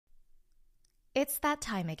It's that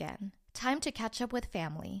time again. Time to catch up with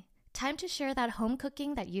family. Time to share that home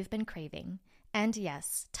cooking that you've been craving. And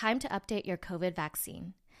yes, time to update your COVID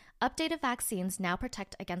vaccine. Updated vaccines now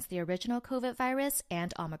protect against the original COVID virus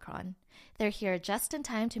and Omicron. They're here just in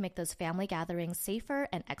time to make those family gatherings safer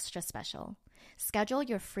and extra special. Schedule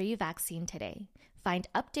your free vaccine today. Find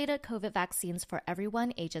updated COVID vaccines for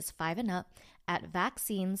everyone ages 5 and up at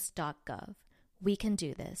vaccines.gov. We can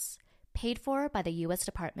do this. Paid for by the U.S.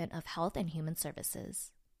 Department of Health and Human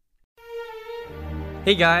Services.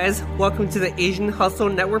 Hey guys, welcome to the Asian Hustle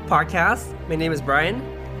Network podcast. My name is Brian.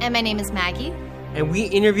 And my name is Maggie. And we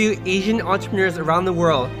interview Asian entrepreneurs around the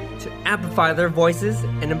world to amplify their voices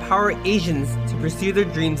and empower Asians to pursue their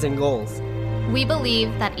dreams and goals. We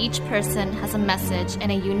believe that each person has a message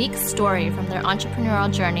and a unique story from their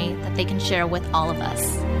entrepreneurial journey that they can share with all of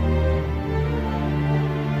us.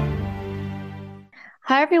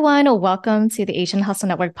 Hi, everyone. Welcome to the Asian Hustle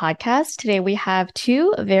Network podcast. Today, we have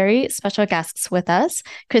two very special guests with us,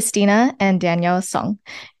 Christina and Daniel Song.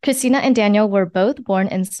 Christina and Daniel were both born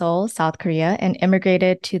in Seoul, South Korea, and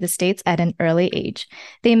immigrated to the States at an early age.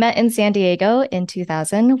 They met in San Diego in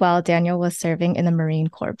 2000 while Daniel was serving in the Marine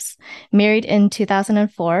Corps. Married in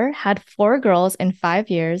 2004, had 4 girls in 5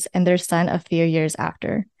 years and their son a few years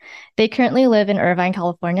after. They currently live in Irvine,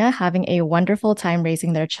 California, having a wonderful time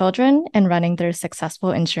raising their children and running their successful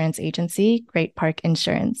insurance agency, Great Park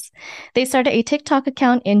Insurance. They started a TikTok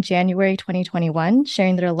account in January 2021,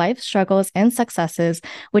 sharing their life struggles and successes,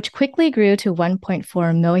 which quickly grew to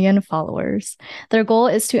 1.4 million followers. Their goal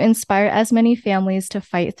is to inspire as many families to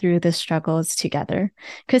fight through the struggles together.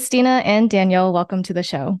 Christina and Daniel, welcome to the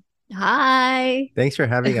show. Hi. Thanks for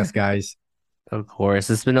having us, guys. Of course,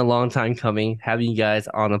 it's been a long time coming having you guys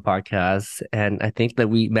on the podcast. And I think that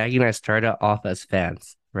Maggie and I started off as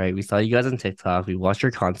fans, right? We saw you guys on TikTok, we watched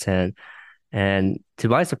your content. And to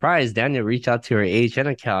my surprise, Daniel reached out to her AHN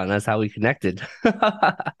account, and that's how we connected.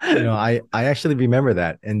 I actually remember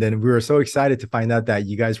that. And then we were so excited to find out that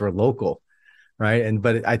you guys were local, right?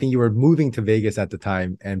 But I think you were moving to Vegas at the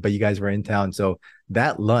time, but you guys were in town. So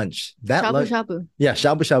Shabu-shabu. Yeah,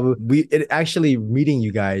 shabu-shabu. It actually meeting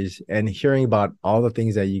you guys and hearing about all the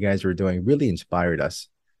things that you guys were doing really inspired us.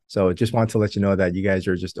 So just want to let you know that you guys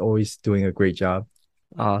are just always doing a great job.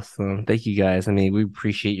 Awesome. Thank you guys. I mean, we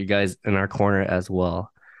appreciate you guys in our corner as well.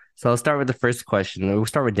 So I'll start with the first question. We'll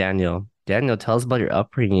start with Daniel. Daniel, tell us about your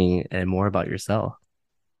upbringing and more about yourself.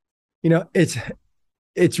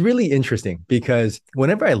 It's really interesting because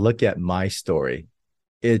whenever I look at my story,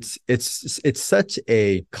 it's such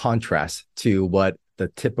a contrast to what the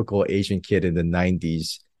typical Asian kid in the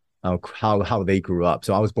 90s, how they grew up.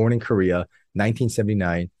 So I was born in Korea,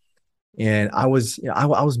 1979, and I was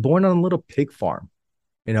born on a little pig farm.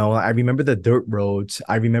 I remember the dirt roads.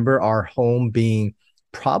 I remember our home being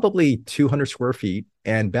probably 200 square feet.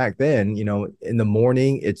 And back then, in the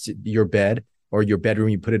morning, it's your bed or your bedroom,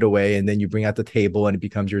 you put it away, and then you bring out the table and it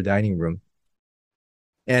becomes your dining room.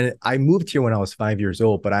 And I moved here when I was 5 years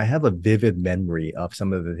old, but I have a vivid memory of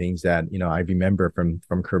some of the things that, I remember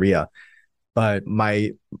from Korea. But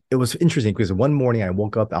it was interesting because one morning I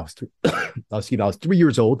woke up, I was 3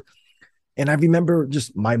 years old. And I remember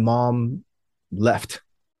just my mom left.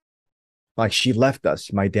 Like she left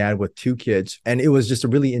us, my dad with 2 kids. And it was just a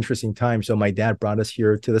really interesting time. So my dad brought us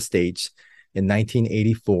here to the States in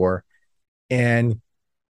 1984. And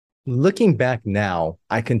looking back now,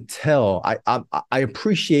 I can tell I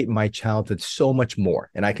appreciate my childhood so much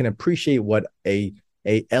more. And I can appreciate what a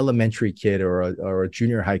elementary kid or a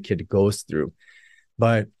junior high kid goes through.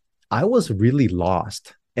 But I was really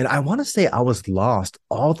lost. And I want to say I was lost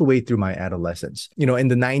all the way through my adolescence. In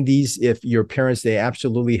the 90s, if your parents, they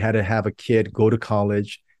absolutely had to have a kid go to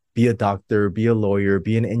college, be a doctor, be a lawyer,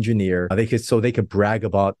 be an engineer. They could brag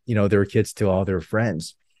about, their kids to all their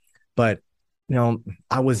friends. But,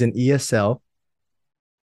 I was in ESL.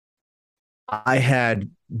 I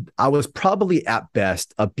was probably at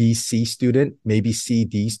best a BC student, maybe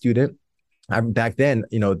CD student. Back then,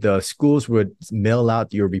 the schools would mail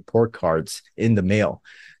out your report cards in the mail.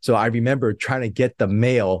 So I remember trying to get the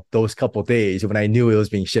mail those couple of days when I knew it was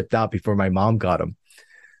being shipped out before my mom got them.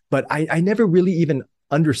 But I never really even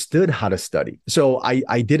understood how to study. So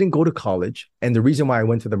I didn't go to college. And the reason why I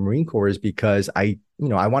went to the Marine Corps is because I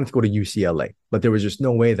wanted to go to UCLA, but there was just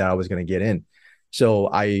no way that I was going to get in. So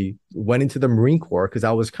I went into the Marine Corps because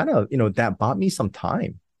I was kind of, that bought me some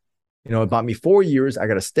time. It bought me 4 years. I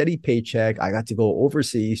got a steady paycheck. I got to go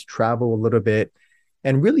overseas, travel a little bit,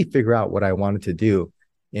 and really figure out what I wanted to do.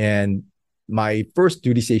 And my first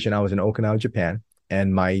duty station, I was in Okinawa, Japan.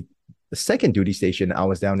 And my the second duty station, I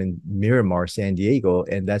was down in Miramar, San Diego,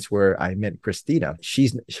 and that's where I met Christina.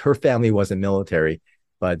 Her family wasn't military,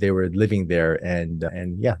 but they were living there, and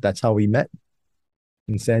yeah, that's how we met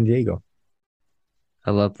in San Diego.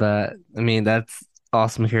 I love that. I mean, that's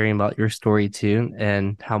awesome hearing about your story too,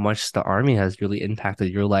 and how much the army has really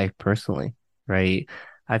impacted your life personally, right?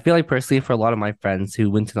 I feel like personally, for a lot of my friends who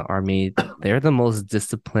went to the army, they're the most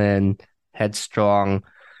disciplined, headstrong,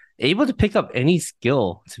 able to pick up any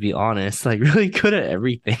skill, to be honest, like really good at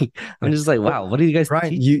everything. I'm just like, wow, what do you guys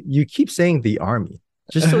Brian, teach? you keep saying the army.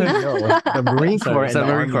 Just so you know, the Marine Corps and the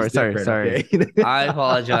Marine Army Corps. is Sorry, different, sorry. okay? I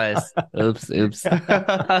apologize. Oops. We'll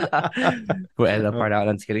edit that part out.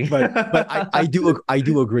 I'm just kidding. but I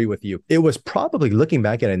do agree with you. It was probably, looking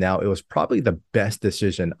back at it now, it was probably the best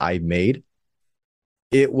decision I made.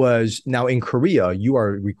 It was, now in Korea, you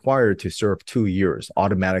are required to serve 2 years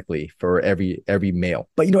automatically for every male.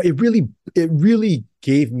 But it really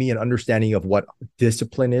gave me an understanding of what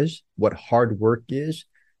discipline is, what hard work is,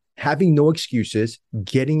 having no excuses,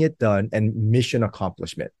 getting it done, and mission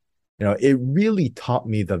accomplishment. It really taught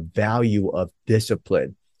me the value of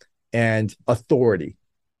discipline and authority.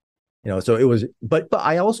 So it was, but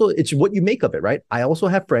I also, it's what you make of it, right? I also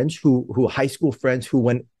have friends who high school friends who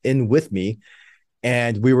went in with me,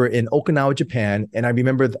 and we were in Okinawa, Japan. And I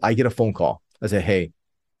remember I get a phone call. I said, hey,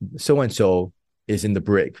 so-and-so is in the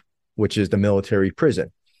brig, which is the military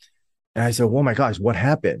prison. And I said, oh my gosh, what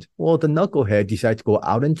happened? Well, the knucklehead decided to go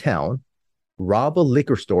out in town, rob a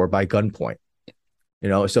liquor store by gunpoint.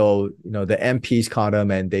 So the MPs caught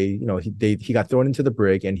him, and he got thrown into the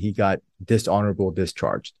brig, and he got dishonorable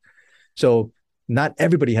discharged. So not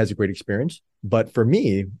everybody has a great experience, but for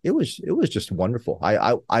me, it was just wonderful.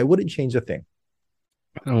 I wouldn't change a thing.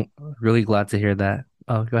 I'm really glad to hear that.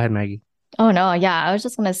 Oh, go ahead, Maggie. Oh no, yeah, I was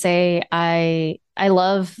just gonna say I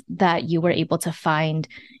love that you were able to find,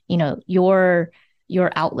 your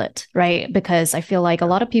outlet, right? Because I feel like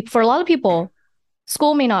for a lot of people,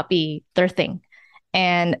 school may not be their thing,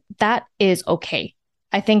 and that is okay.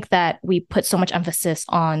 I think that we put so much emphasis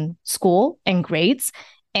on school and grades,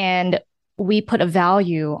 and we put a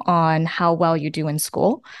value on how well you do in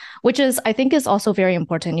school, which I think is also very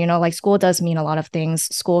important. Like school does mean a lot of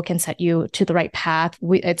things. School can set you to the right path.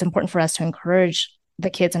 It's important for us to encourage the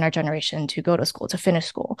kids in our generation to go to school, to finish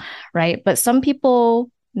school, right? But some people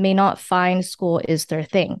may not find school is their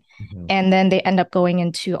thing. Mm-hmm. And then they end up going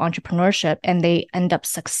into entrepreneurship, and they end up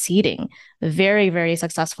succeeding very, very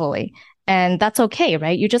successfully. And that's okay,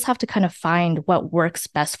 right? You just have to kind of find what works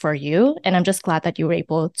best for you. And I'm just glad that you were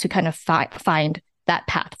able to kind of find that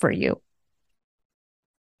path for you.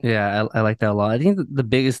 Yeah, I like that a lot. I think the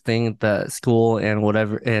biggest thing that school and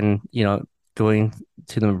whatever, and going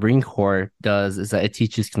to the Marine Corps does is that it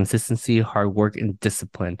teaches consistency, hard work, and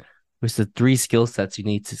discipline, which are the 3 skill sets you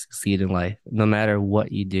need to succeed in life, no matter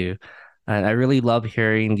what you do. And I really love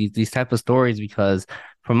hearing these type of stories, because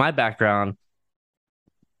from my background,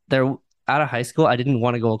 out of high school, I didn't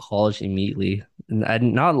want to go to college immediately.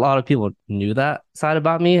 And not a lot of people knew that side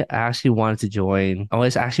about me. I actually wanted to join. I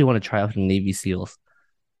actually want to try out for the Navy SEALs.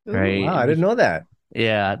 Right? Wow, I didn't know that.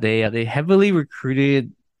 Yeah, they heavily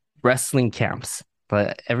recruited wrestling camps.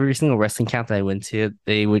 But every single wrestling camp that I went to,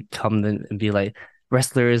 they would come in and be like,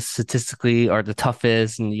 wrestlers statistically are the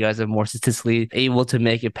toughest, and you guys are more statistically able to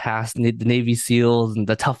make it past the Navy SEALs and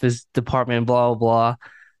the toughest department, blah, blah, blah.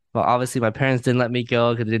 Well, obviously, my parents didn't let me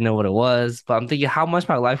go because they didn't know what it was. But I'm thinking how much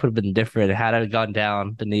my life would have been different had I gone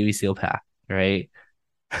down the Navy SEAL path, right?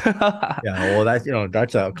 Yeah, well,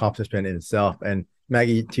 that's an accomplishment in itself. And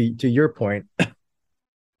Maggie, to your point,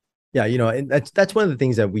 yeah, and that's one of the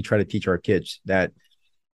things that we try to teach our kids, that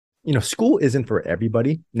school isn't for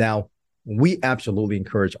everybody. Now, we absolutely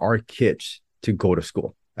encourage our kids to go to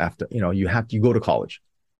school after, you go to college,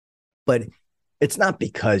 but it's not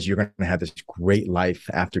because you're going to have this great life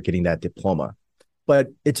after getting that diploma, but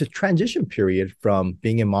it's a transition period from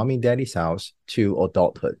being in mommy and daddy's house to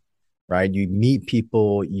adulthood, right? You meet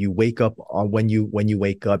people, you wake up when you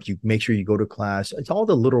wake up, you make sure you go to class. It's all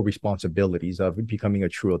the little responsibilities of becoming a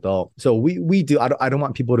true adult. So we do. I don't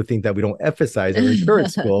want people to think that we don't emphasize or encourage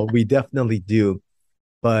school. We definitely do.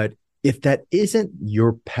 But if that isn't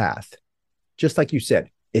your path, just like you said,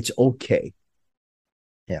 it's okay.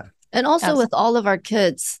 Yeah. And also with all of our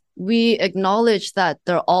kids, we acknowledge that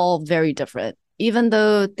they're all very different. Even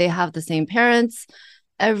though they have the same parents,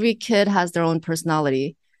 every kid has their own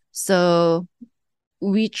personality. So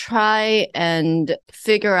we try and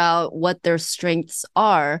figure out what their strengths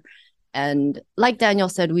are. And like Daniel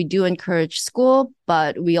said, we do encourage school,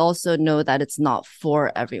 but we also know that it's not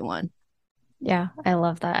for everyone. Yeah, I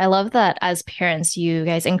love that. I love that as parents, you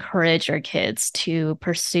guys encourage your kids to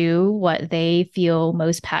pursue what they feel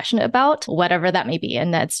most passionate about, whatever that may be.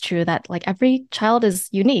 And that's true that like every child is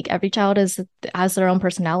unique. Every child has their own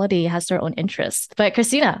personality, has their own interests. But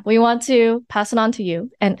Christina, we want to pass it on to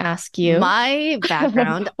you and ask you My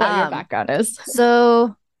background, what your background is.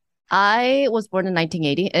 So I was born in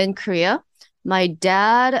 1980 in Korea. My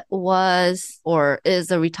dad was or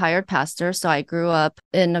is a retired pastor, so I grew up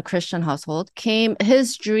in a Christian household.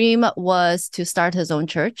 His dream was to start his own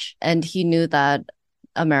church, and he knew that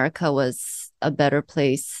America was a better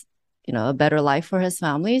place, a better life for his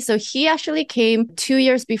family. So he actually came 2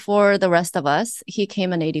 years before the rest of us. He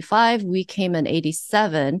came in 85, we came in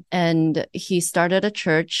 87, and he started a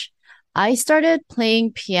church. I started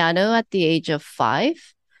playing piano at the age of 5,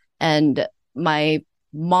 and my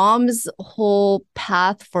mom's whole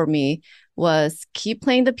path for me was keep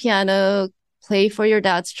playing the piano, play for your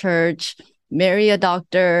dad's church, marry a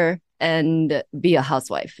doctor, and be a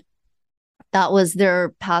housewife. That was their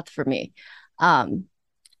path for me.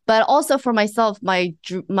 But also for myself, my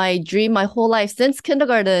dream, my whole life since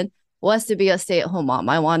kindergarten was to be a stay-at-home mom.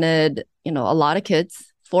 I wanted, a lot of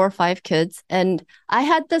kids, 4 or 5 kids. And I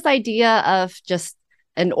had this idea of just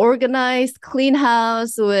an organized, clean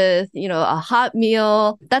house with, a hot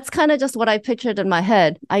meal. That's kind of just what I pictured in my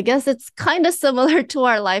head. I guess it's kind of similar to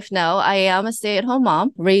our life now. I am a stay-at-home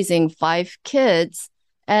mom raising 5 kids.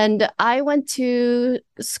 And I went to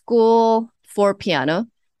school for piano.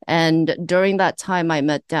 And during that time, I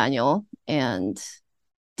met Daniel and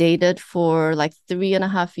dated for like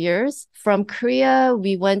 3.5 years. From Korea,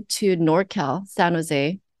 we went to NorCal, San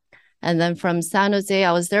Jose. And then from San Jose,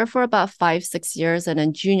 I was there for about 5-6 years. And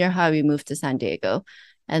in junior high, we moved to San Diego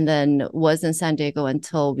and then was in San Diego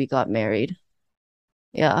until we got married.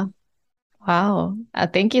 Yeah. Wow.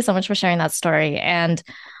 Thank you so much for sharing that story. And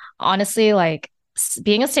honestly, like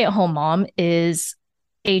being a stay-at-home mom is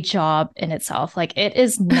a job in itself. Like it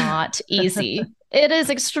is not easy. It is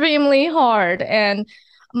extremely hard. And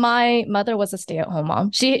my mother was a stay-at-home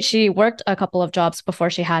mom. She worked a couple of jobs before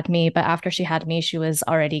she had me, but after she had me, she was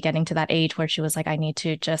already getting to that age where she was like, I need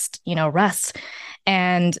to just, rest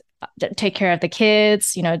and take care of the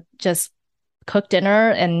kids, just cook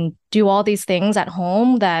dinner and do all these things at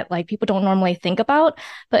home that like people don't normally think about,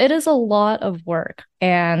 but it is a lot of work.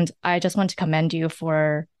 And I just want to commend you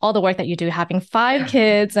for all the work that you do having 5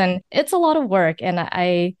 kids, and it's a lot of work. And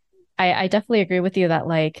I definitely agree with you that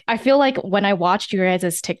like, I feel like when I watched you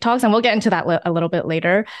guys' TikToks, and we'll get into that a little bit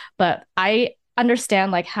later, but I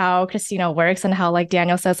understand like how Christina works and how like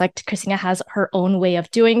Daniel says like Christina has her own way of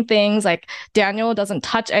doing things. Like Daniel doesn't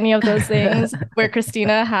touch any of those things where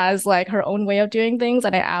Christina has like her own way of doing things.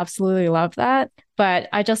 And I absolutely love that. But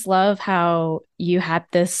I just love how you had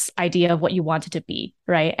this idea of what you wanted to be,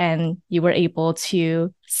 right? And you were able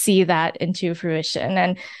to see that into fruition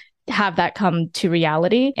and have that come to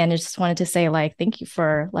reality. And I just wanted to say like, thank you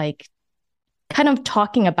for like kind of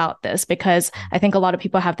talking about this, because I think a lot of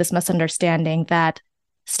people have this misunderstanding that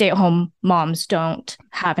stay-at-home moms don't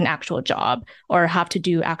have an actual job or have to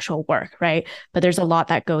do actual work, right? But there's a lot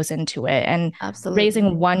that goes into it. And Absolutely.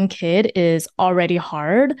 Raising one kid is already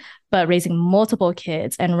hard, but raising multiple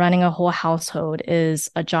kids and running a whole household is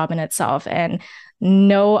a job in itself. And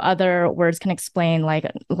no other words can explain like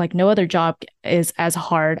no other job is as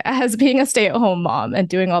hard as being a stay-at-home mom and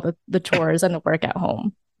doing all the chores and the work at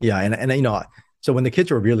home. Yeah, and so when the kids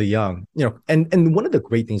were really young, and one of the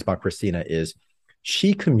great things about Christina is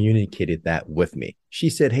she communicated that with me. She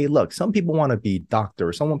said, "Hey, look, some people want to be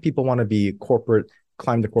doctors, some people want to be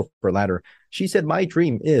climb the corporate ladder." She said, "My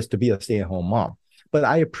dream is to be a stay-at-home mom." But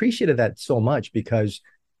I appreciated that so much because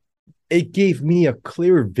it gave me a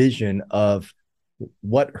clear vision of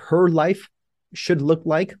what her life should look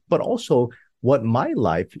like, but also what my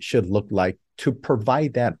life should look like to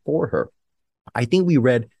provide that for her. I think we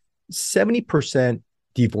read 70%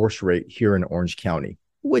 divorce rate here in Orange County,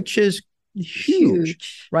 which is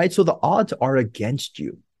huge, right? So the odds are against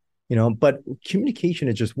you, but communication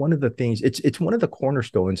is just one of the things, it's one of the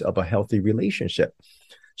cornerstones of a healthy relationship.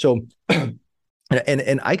 So,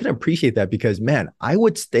 and I can appreciate that because, man, I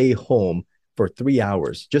would stay home for 3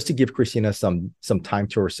 hours just to give Christina some time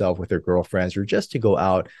to herself with her girlfriends or just to go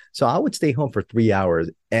out. So I would stay home for 3 hours,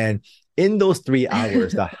 and in those 3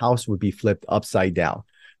 hours, the house would be flipped upside down,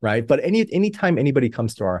 right? But anytime anybody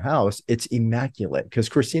comes to our house, it's immaculate because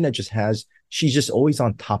Christina she's just always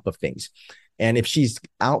on top of things. And if she's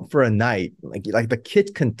out for a night, like the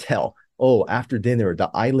kids can tell, oh, after dinner,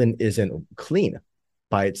 the island isn't clean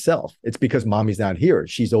by itself. It's because mommy's not here.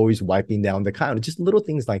 She's always wiping down the counter, just little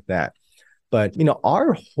things like that. But,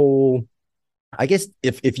 our whole I guess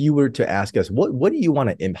if you were to ask us, what do you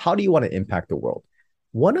want to, how do you want to impact the world?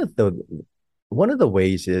 One of the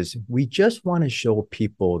ways is we just want to show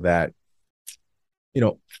people that,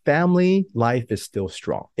 family life is still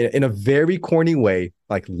strong in a very corny way.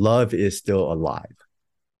 Like love is still alive,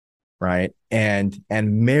 right? And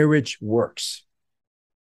marriage works.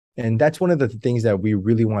 And that's one of the things that we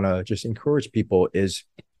really want to just encourage people is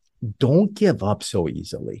don't give up so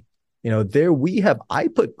easily. I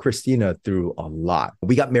put Christina through a lot.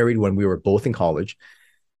 We got married when we were both in college,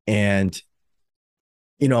 and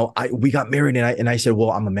we got married, and I said,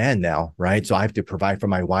 well, I'm a man now, right? So I have to provide for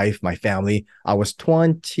my wife, my family. I was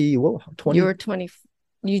 20. Well, 20. You were 20.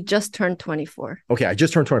 You just turned 24. Okay, I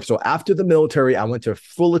just turned 20. So after the military, I went to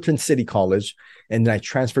Fullerton City College, and then I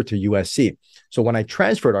transferred to USC. So when I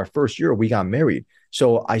transferred our first year, we got married.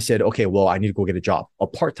 So I said, okay, well, I need to go get a job, a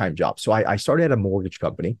part-time job. So I started at a mortgage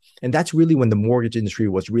company, and that's really when the mortgage industry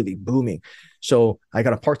was really booming. So I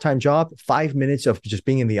got a part-time job, 5 minutes of just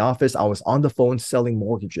being in the office. I was on the phone selling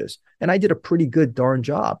mortgages, and I did a pretty good darn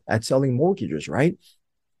job at selling mortgages, right?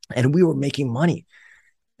 And we were making money.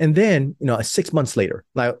 And then, 6 months later,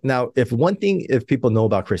 now, if people know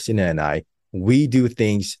about Christina and I, we do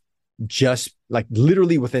things just like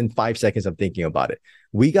literally within 5 seconds of thinking about it.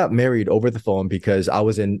 We got married over the phone because I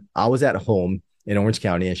was at home in Orange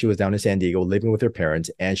County, and she was down in San Diego living with her parents,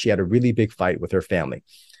 and she had a really big fight with her family.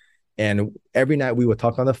 And every night we would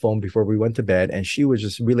talk on the phone before we went to bed, and she was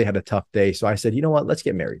just really had a tough day. So I said, you know what, let's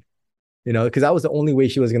get married, because that was the only way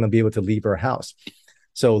she was going to be able to leave her house.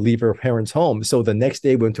 So leave her parents' home. So the next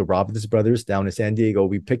day we went to Robbins Brothers down in San Diego.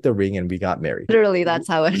 We picked a ring and we got married. Literally, that's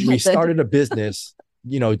how it happened. We started a business.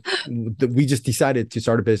 We just decided to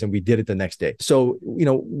start a business, and we did it the next day. So,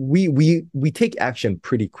 we take action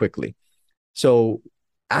pretty quickly. So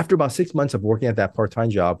after about 6 months of working at that part-time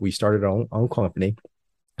job, we started our own company.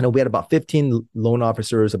 We had about 15 loan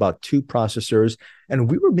officers, about 2 processors, and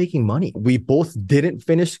we were making money. We both didn't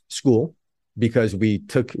finish school because we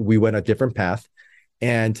went a different path.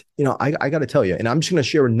 And, I got to tell you, and I'm just going to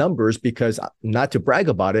share numbers because not to brag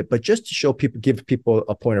about it, but just to show people, give people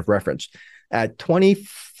a point of reference. At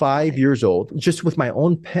 25 years old, just with my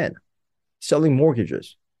own pen, selling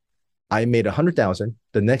mortgages, I made 100,000,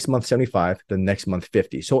 the next month 75, the next month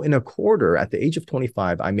 50. So in a quarter, at the age of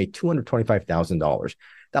 25, I made $225,000.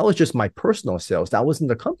 That was just my personal sales. That wasn't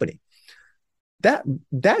the company. That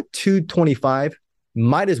 225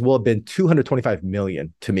 might as well have been 225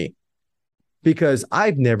 million to me, because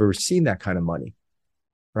I've never seen that kind of money,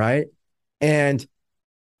 right? And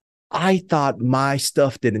I thought my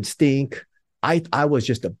stuff didn't stink. I was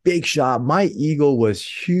just a big shot. My ego was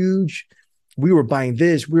huge. We were buying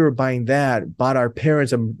this, we were buying that, bought our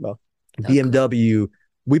parents a BMW.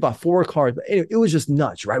 We bought 4 cars. It was just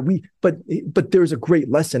nuts, right? But there's a great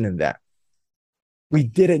lesson in that. We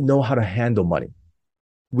didn't know how to handle money.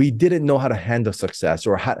 We didn't know how to handle success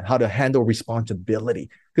or how to handle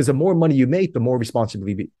responsibility. Because the more money you make, the more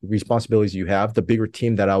responsibilities you have, the bigger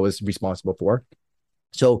team that I was responsible for.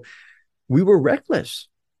 So we were reckless.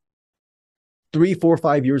 3, 4,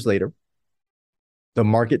 5 years later, the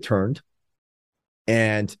market turned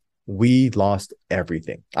and we lost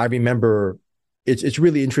everything. I remember it's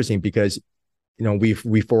really interesting because,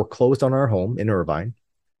 we foreclosed on our home in Irvine.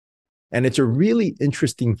 And it's a really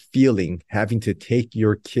interesting feeling having to take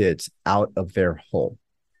your kids out of their home.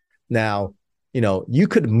 Now, you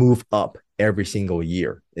could move up every single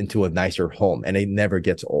year into a nicer home and it never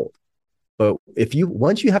gets old. But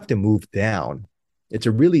once you have to move down, it's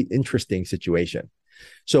a really interesting situation.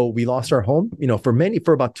 So we lost our home,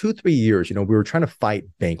 for about 2-3 years, we were trying to fight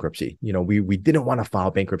bankruptcy. We didn't want to file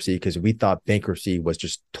bankruptcy because we thought bankruptcy was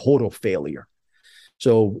just total failure.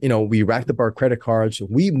 So, we racked up our credit cards.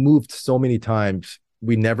 We moved so many times.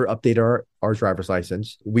 We never updated our driver's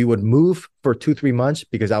license. We would move for 2-3 months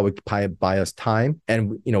because that would buy us time.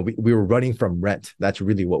 And, we were running from rent. That's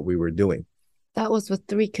really what we were doing. That was with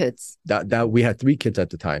 3 kids. That we had 3 kids at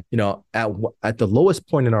the time. At the lowest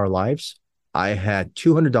point in our lives, I had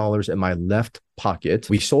 $200 in my left pocket.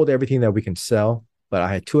 We sold everything that we can sell, but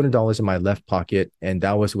I had $200 in my left pocket, and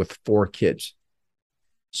that was with 4 kids.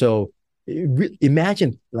 So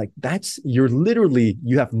imagine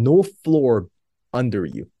you have no floor under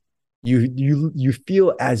you. You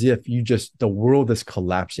feel as if the world is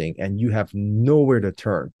collapsing and you have nowhere to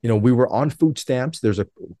turn. We were on food stamps. There's a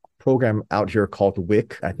program out here called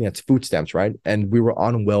WIC. I think that's food stamps, right? And we were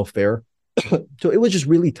on welfare. So it was just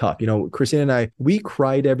really tough. Christina and I, we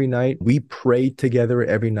cried every night. We prayed together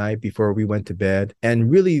every night before we went to bed. And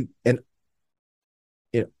really,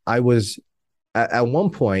 I was at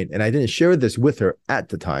one point, and I didn't share this with her at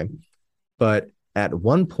the time, but at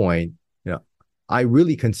one point, I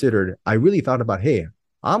really thought about, hey,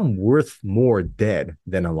 I'm worth more dead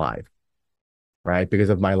than alive, right? Because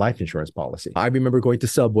of my life insurance policy. I remember going to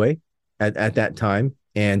Subway at that time,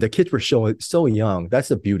 and the kids were so young. That's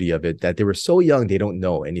the beauty of it, that they were so young, they don't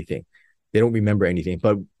know anything. They don't remember anything.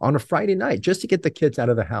 But on a Friday night, just to get the kids out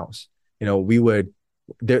of the house, we would,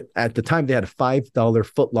 at the time, they had $5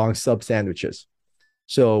 foot-long sub sandwiches.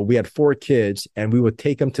 So we had 4 kids, and we would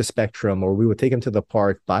take them to Spectrum, or we would take them to the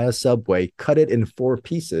park, buy a Subway, cut it in 4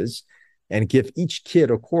 pieces, and give each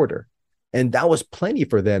kid a quarter. And that was plenty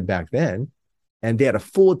for them back then. And they had a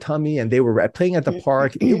full tummy, and they were playing at the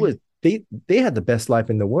park. It was they had the best life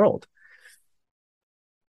in the world.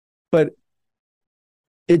 But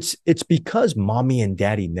it's because mommy and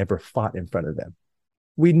daddy never fought in front of them.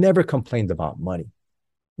 We never complained about money.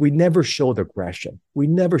 We never showed aggression. We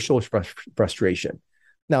never showed frustration.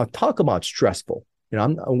 Now, talk about stressful.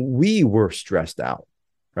 We were stressed out,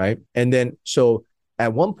 right? And then, so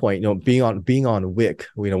at one point, being on WIC,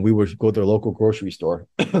 we would go to the local grocery store.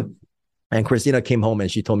 And Christina came home and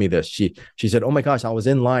she told me this. She said, "Oh my gosh, I was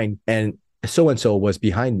in line and so-and-so was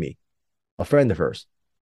behind me, a friend of hers."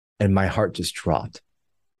 And my heart just dropped.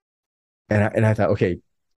 And I thought, okay,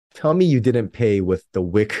 tell me you didn't pay with the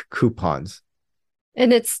WIC coupons.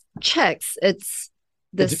 And it's checks. It's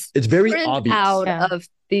very print obvious out of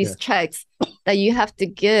these checks that you have to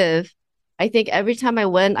give. I think every time I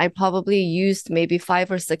went, I probably used maybe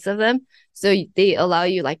 5 or 6 of them. So they allow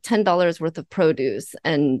you like $10 worth of produce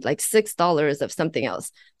and like $6 of something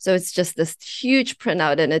else. So it's just this huge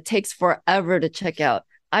printout, and it takes forever to check out.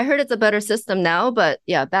 I heard it's a better system now, but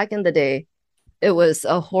yeah, back in the day, it was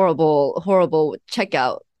a horrible, horrible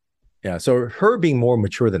checkout. Yeah. So her being more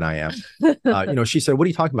mature than I am, she said, "What are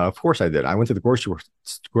you talking about?" Of course I did. I went to the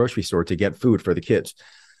grocery store to get food for the kids.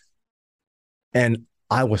 And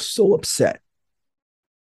I was so upset.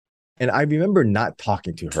 And I remember not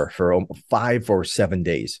talking to her for 5 or 7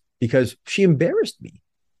 days because she embarrassed me,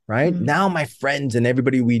 right? Mm-hmm. Now my friends and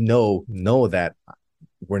everybody we know that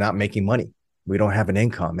we're not making money. We don't have an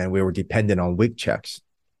income, and we were dependent on WIC checks.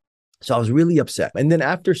 So I was really upset. And then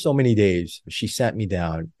after so many days, she sat me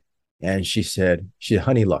down and she said,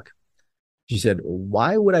 "Honey, look," she said,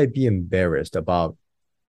 "why would I be embarrassed about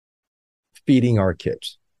feeding our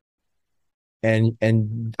kids?"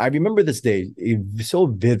 And I remember this day so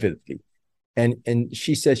vividly. And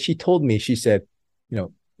she told me,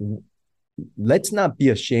 "Let's not be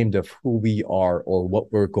ashamed of who we are or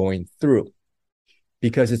what we're going through,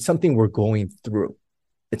 because it's something we're going through.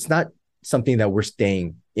 It's not something that we're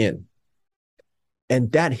staying in."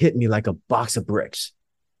 And that hit me like a box of bricks,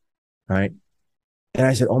 right? And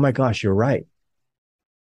I said, "Oh my gosh, you're right."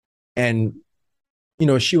 And,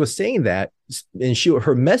 she was saying that, and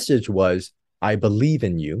her message was, "I believe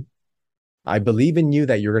in you. I believe in you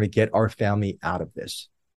that you're going to get our family out of this."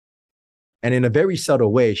 And in a very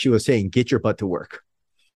subtle way, she was saying, "Get your butt to work."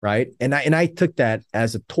 Right. And I took that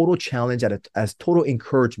as a total challenge, as total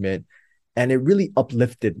encouragement, and it really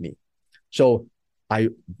uplifted me. So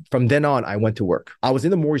from then on, I went to work. I was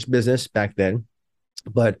in the mortgage business back then,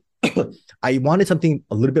 but I wanted something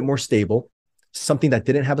a little bit more stable, something that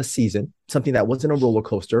didn't have a season, something that wasn't a roller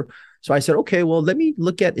coaster. So I said, okay, well, let me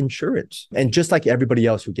look at insurance. And just like everybody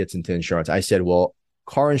else who gets into insurance, I said, well,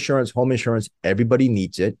 car insurance, home insurance, everybody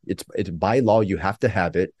needs it. It's by law, you have to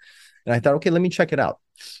have it. And I thought, okay, let me check it out.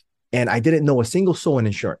 And I didn't know a single soul in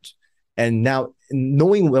insurance. And now,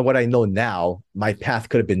 knowing what I know now, my path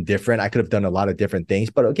could have been different. I could have done a lot of different things.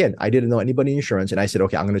 But again, I didn't know anybody in insurance. And I said,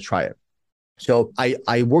 okay, I'm going to try it. So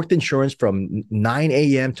I worked insurance from 9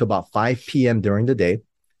 a.m. to about 5 p.m. during the day.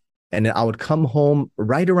 And then I would come home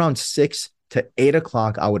right around 6 to 8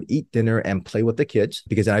 o'clock. I would eat dinner and play with the kids,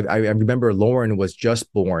 because I remember Lauren was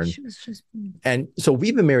just born. She was just born. And so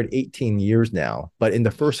we've been married 18 years now. But in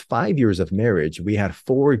the first 5 years of marriage, we had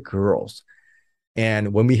 4 girls.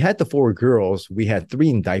 And when we had the 4 girls, we had 3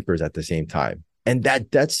 in diapers at the same time. And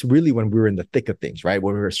that's really when we were in the thick of things, right?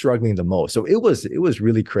 When we were struggling the most. So it was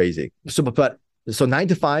really crazy. So 9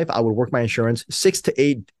 to 5, I would work my insurance, 6 to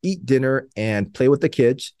 8, eat dinner and play with the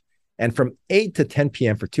kids. And from 8 to 10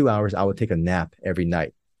 p.m. for 2 hours, I would take a nap every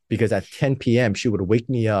night, because at 10 p.m., she would wake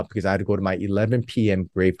me up because I had to go to my 11 p.m.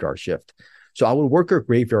 graveyard shift. So I would work her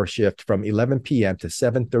graveyard shift from 11 p.m. to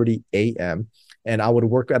 7:30 a.m. And I would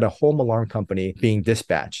work at a home alarm company being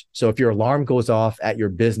dispatched. So if your alarm goes off at your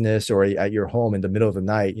business or at your home in the middle of the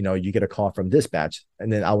night, you get a call from dispatch.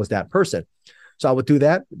 And then I was that person. So I would do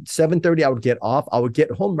that. 7:30, I would get off. I would get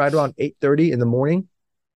home right around 8:30 in the morning,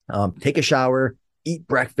 take a shower, eat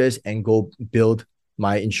breakfast, and go build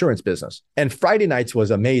my insurance business. And Friday nights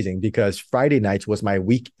was amazing because Friday nights was my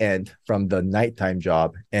weekend from the nighttime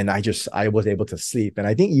job. And I was able to sleep. And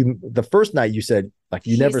I think the first night you said, like,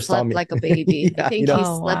 you never saw me like a baby. Yeah, I think you know? he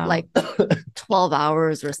Oh, slept wow. like 12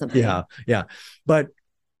 hours or something. Yeah. But,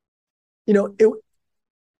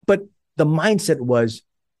 but the mindset was,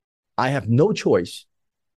 I have no choice.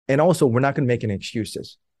 And also, we're not going to make any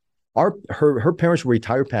excuses. Her parents were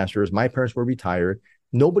retired pastors. My parents were retired.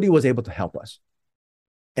 Nobody was able to help us.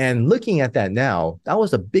 And looking at that now, that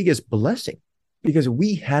was the biggest blessing because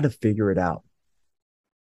we had to figure it out.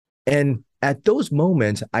 And at those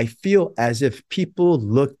moments, I feel as if people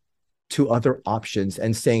look to other options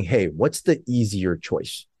and saying, hey, what's the easier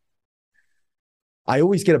choice? I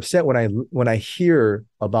always get upset when I hear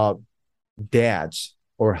about dads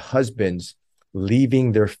or husbands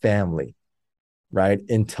leaving their family, right,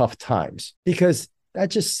 in tough times, because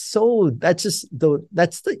that's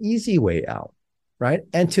the easy way out, right?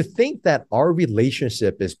 And to think that our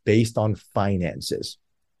relationship is based on finances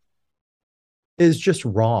is just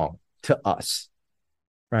wrong to us,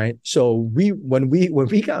 right? So when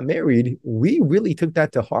we got married, we really took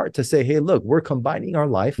that to heart to say, hey, look, we're combining our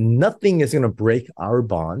life. Nothing is going to break our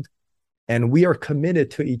bond, and we are committed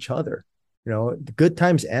to each other, good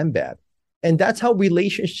times and bad. And that's how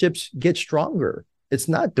relationships get stronger. It's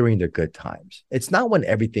not during the good times. It's not when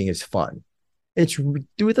everything is fun. It's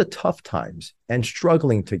through the tough times and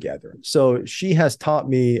struggling together. So she has taught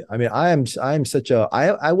me. I mean, I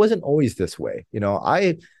wasn't always this way.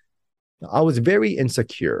 I was very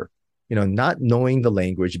insecure, not knowing the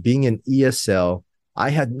language, being in ESL. I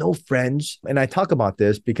had no friends. And I talk about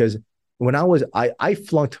this because when I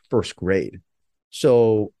flunked first grade.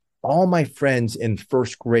 So all my friends in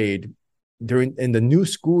first grade in the new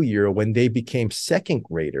school year, when they became second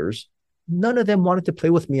graders, none of them wanted to play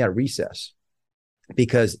with me at recess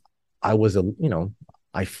because I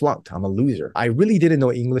flunked. I'm a loser. I really didn't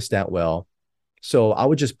know English that well. So I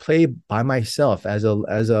would just play by myself as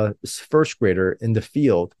a first grader in the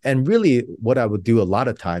field. And really what I would do a lot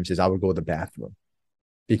of times is I would go to the bathroom,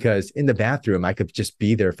 because in the bathroom, I could just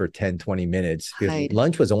be there for 10, 20 minutes because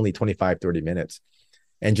lunch was only 25, 30 minutes.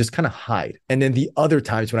 And just kind of hide. And then the other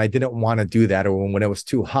times when I didn't want to do that, or when it was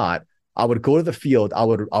too hot, I would go to the field. I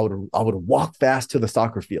would walk fast to the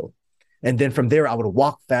soccer field. And then from there, I would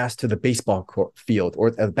walk fast to the baseball field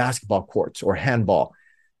or the basketball courts or handball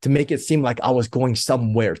to make it seem like I was going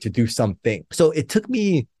somewhere to do something. So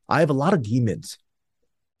I have a lot of demons.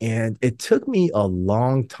 And it took me a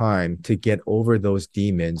long time to get over those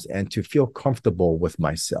demons and to feel comfortable with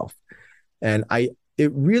myself. And it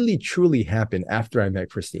really truly happened after I met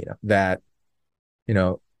Christina that,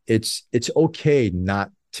 it's okay not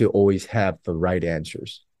to always have the right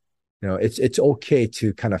answers. It's okay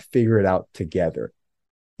to kind of figure it out together.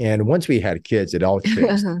 And once we had kids, it all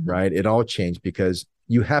changed, right? It all changed because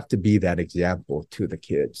you have to be that example to the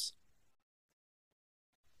kids.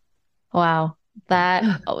 Wow.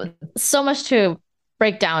 That so much to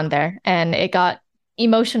break down there. And it got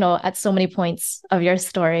emotional at so many points of your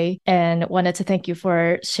story, and wanted to thank you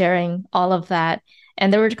for sharing all of that.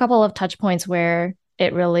 And there were a couple of touch points where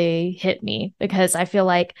it really hit me, because I feel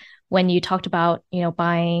like when you talked about,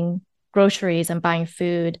 buying groceries and buying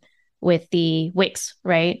food with the Wix,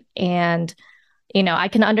 right? And, I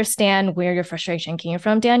can understand where your frustration came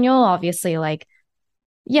from, Daniel. Obviously,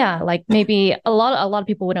 maybe a lot of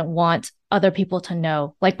people wouldn't want other people to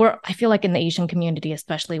know. I feel like in the Asian community,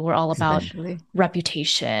 especially, we're all about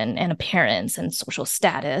reputation and appearance and social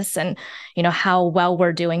status and, how well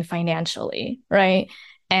we're doing financially, right?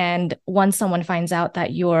 And once someone finds out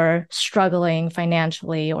that you're struggling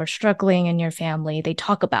financially or struggling in your family, they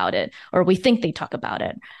talk about it, or we think they talk about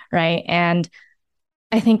it, right? And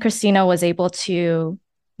I think Christina was able to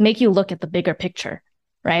make you look at the bigger picture,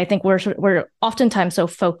 right? I think we're oftentimes so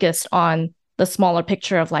focused on the smaller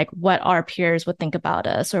picture of what our peers would think about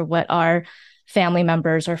us or what our family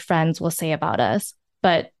members or friends will say about us.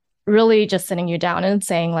 But really just sitting you down and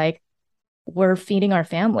saying we're feeding our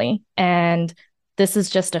family and this is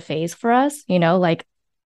just a phase for us,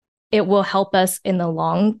 it will help us in the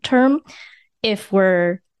long term if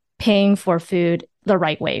we're paying for food the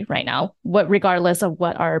right way right now, regardless of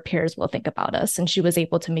what our peers will think about us. And she was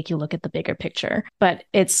able to make you look at the bigger picture. But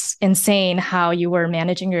it's insane how you were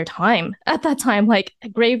managing your time at that time, a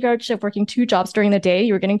graveyard shift, working 2 jobs during the day.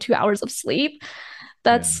 You were getting 2 hours of sleep.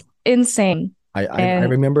 That's insane. I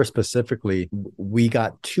remember specifically, we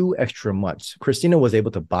got 2 extra months. Christina was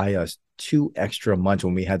able to buy us 2 extra months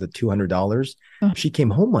when we had the $200. Mm-hmm. She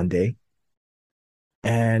came home one day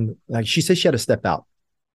and she said she had to step out.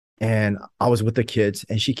 And I was with the kids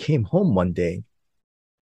and she came home one day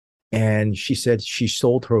And she said she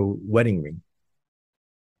sold her wedding ring.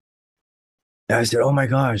 And I said, "Oh my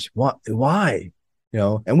gosh, what? Why?"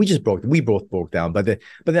 And we both broke down. But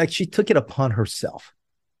like she took it upon herself,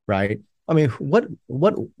 right? I mean, what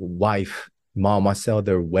wife, mom wants to sell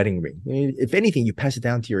their wedding ring? I mean, if anything, you pass it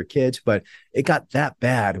down to your kids. But it got that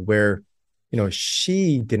bad where,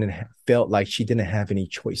 she felt like she didn't have any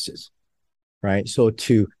choices, right? So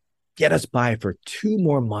to get us by for 2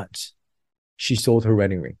 more months, she sold her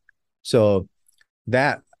wedding ring. So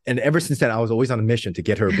that, and ever since then, I was always on a mission to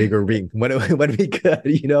get her a bigger ring when we could,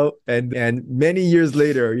 and many years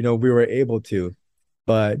later, we were able to.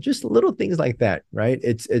 But just little things like that, right?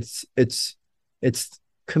 It's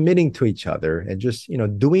committing to each other and just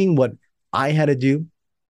doing what I had to do,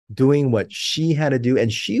 doing what she had to do,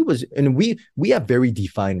 and we have very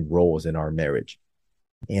defined roles in our marriage,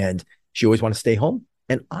 and she always want to stay home,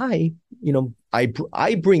 and I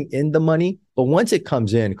bring in the money, but once it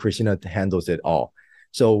comes in, Christina handles it all.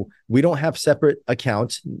 So we don't have separate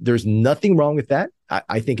accounts. There's nothing wrong with that.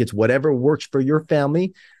 I think it's whatever works for your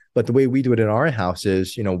family. But the way we do it in our house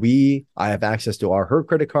is, I have access to her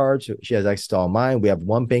credit cards. She has access to all mine. We have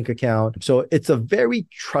one bank account. So it's a very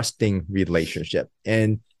trusting relationship.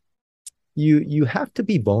 And you have to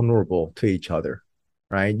be vulnerable to each other,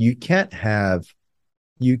 right? You can't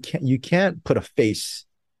put a face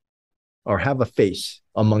or have a face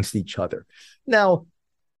amongst each other. Now,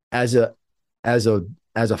 as a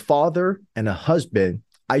father and a husband,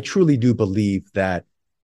 I truly do believe that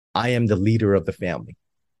I am the leader of the family,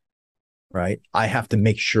 right? I have to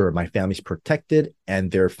make sure my family's protected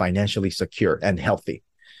and they're financially secure and healthy.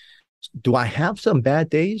 Do I have some bad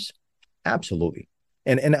days? Absolutely.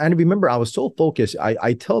 And I remember I was so focused.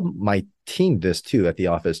 I tell my team this too at the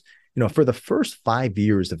office, for the first 5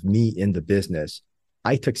 years of me in the business,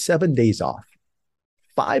 I took 7 days off.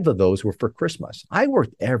 5 of those were for Christmas. I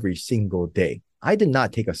worked every single day. I did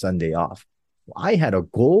not take a Sunday off. I had a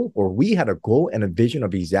goal, or we had a goal and a vision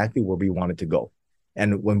of exactly where we wanted to go.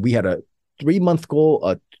 And when we had a 3-month goal,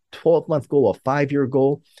 a 12-month goal, a 5-year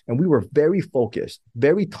goal, and we were very focused,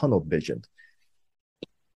 very tunnel visioned.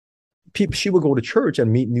 She would go to church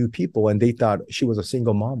and meet new people, and they thought she was a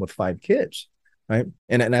single mom with 5 kids, right?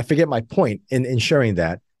 And I forget my point in sharing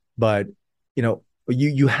that, but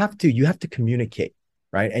you have to communicate,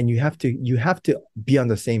 right? And you have to be on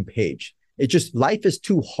the same page. It's just life is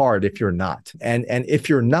too hard if you're not, and if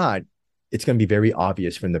you're not, it's going to be very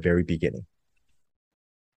obvious from the very beginning.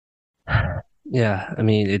 Yeah, I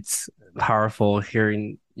mean, it's powerful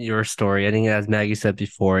hearing your story. I think, as Maggie said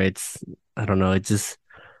before, I don't know,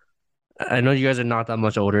 I know you guys are not that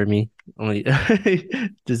much older than me, only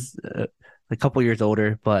just a couple years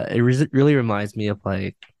older, but it really reminds me of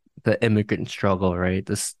like the immigrant struggle, right?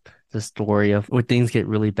 The story of where things get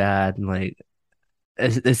really bad and like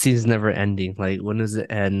it seems never ending. Like, when does it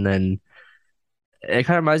end? And it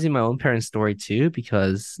kind of reminds me of my own parents' story too,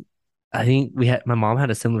 because I think my mom had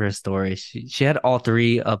a similar story. She had all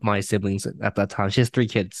 3 of my siblings at that time. She has 3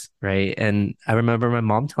 kids, right? And I remember my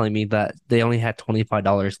mom telling me that they only had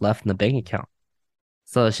 $25 left in the bank account.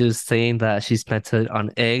 So she was saying that she spent it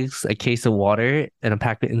on eggs, a case of water, and a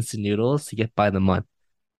pack of instant noodles to get by the month,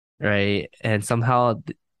 right? And somehow,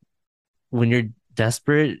 when you're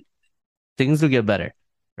desperate, things will get better,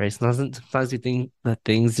 right? Sometimes you think that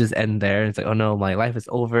things just end there. It's like, oh no, my life is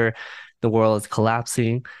over, the world is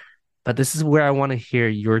collapsing. But this is where I want to hear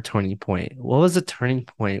your turning point. What was the turning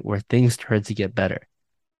point where things started to get better,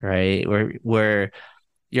 right? Where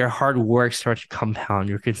your hard work started to compound,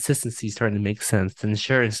 your consistency started to make sense, the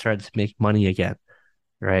insurance started to make money again,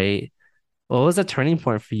 right? What was the turning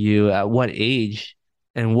point for you? At what age?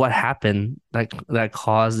 And what happened that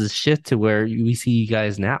caused this shift to where we see you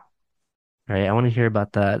guys now, right? I want to hear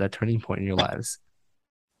about that turning point in your lives.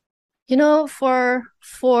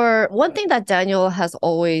 For one thing that Daniel has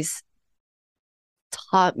always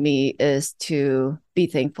taught me is to be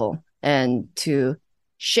thankful and to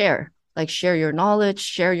share your knowledge,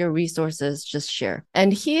 share your resources, just share.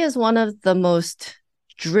 And he is one of the most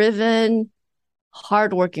driven,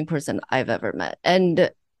 hardworking person I've ever met.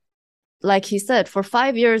 And like he said, for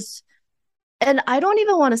 5 years, and I don't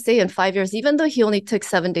even want to say in 5 years, even though he only took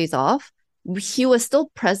 7 days off, he was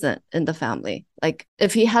still present in the family. Like,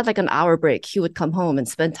 if he had like an hour break, he would come home and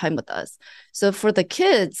spend time with us. So for the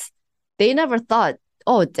kids, they never thought,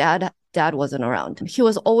 oh, dad wasn't around. He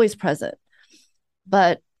was always present.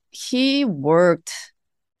 But he worked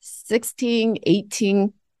 16,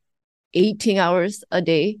 18 hours a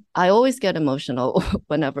day. I always get emotional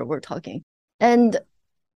whenever we're talking. And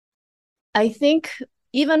I think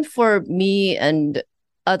even for me and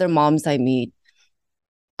other moms I meet,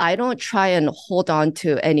 I don't try and hold on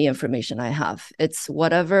to any information I have. It's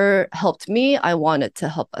whatever helped me, I want it to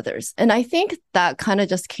help others. And I think that kind of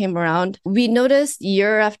just came around. We noticed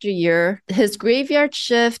year after year, his graveyard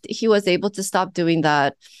shift, he was able to stop doing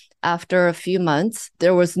that after a few months.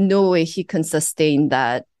 There was no way he can sustain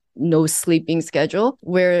that no sleeping schedule,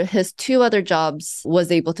 where his two other jobs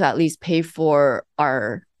was able to at least pay for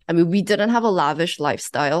we didn't have a lavish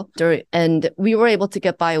lifestyle and we were able to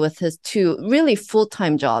get by with his two really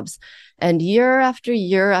full-time jobs. And year after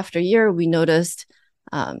year after year, we noticed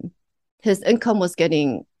his income was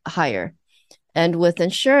getting higher. And with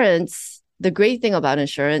insurance, the great thing about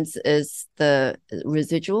insurance is the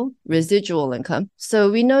residual income.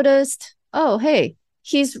 So we noticed, oh, hey,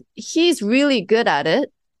 he's really good at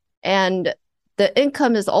it. And the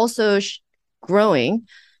income is also growing.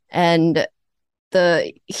 And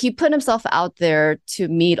he put himself out there to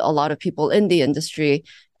meet a lot of people in the industry.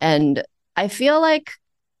 And I feel like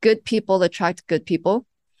good people attract good people.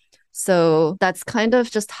 So that's kind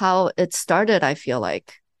of just how it started, I feel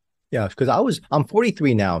like. Yeah, because I'm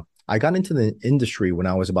 43 now. I got into the industry when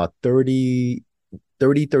I was about 31.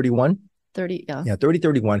 30, yeah. Yeah,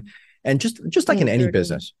 31. And just like in any 30.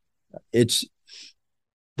 business, it's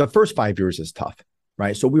the first 5 years is tough.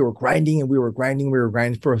 Right. So we were grinding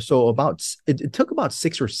for it took about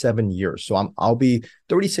 6 or 7 years. So I'll be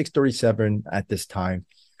 36, 37 at this time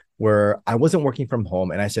where I wasn't working from home.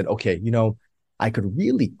 And I said, okay, I could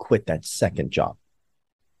really quit that second job.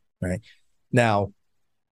 Right. Now,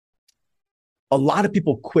 a lot of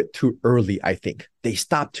people quit too early, I think. They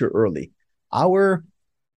stopped too early.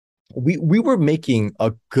 We were making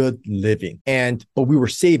a good living, but we were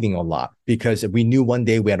saving a lot because we knew one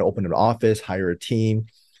day we had to open an office, hire a team.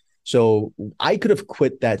 So I could have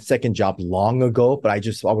quit that second job long ago, but I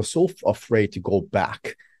was so afraid to go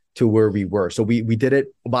back to where we were. So we did it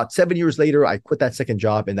about 7 years later. I quit that second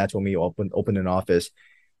job, and that's when we opened an office.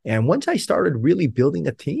 And once I started really building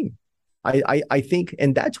a team, I think,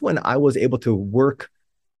 and that's when I was able to work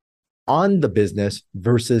on the business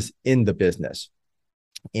versus in the business.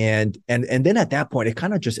 And then at that point, it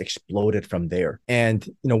kind of just exploded from there. And,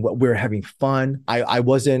 we're having fun. I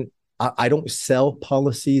don't sell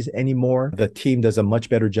policies anymore. The team does a much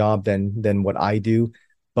better job than what I do.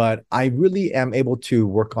 But I really am able to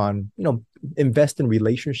work on, invest in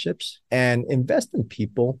relationships and invest in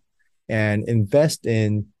people and invest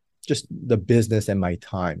in just the business and my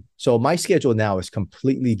time. So my schedule now is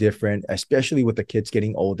completely different, especially with the kids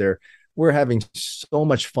getting older. We're having so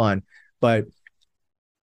much fun. But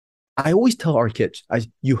I always tell our kids,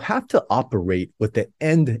 you have to operate with the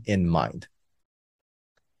end in mind.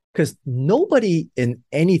 Because nobody in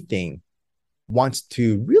anything wants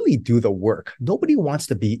to really do the work. Nobody wants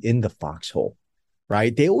to be in the foxhole,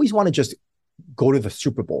 right? They always want to just go to the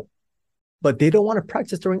Super Bowl, but they don't want to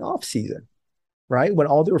practice during off season, right? When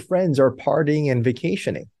all their friends are partying and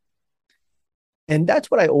vacationing. And that's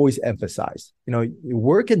what I always emphasize.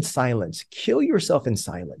 Work in silence, kill yourself in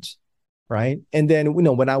silence. Right. And then,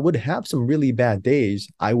 when I would have some really bad days,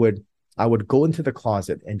 I would go into the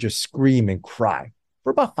closet and just scream and cry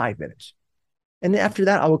for about 5 minutes. And then after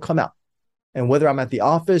that, I would come out. And whether I'm at the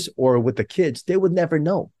office or with the kids, they would never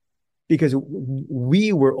know because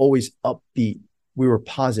we were always upbeat. We were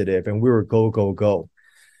positive and we were go, go, go.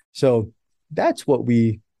 So that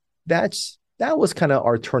was kind of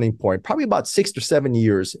our turning point, probably about 6 or 7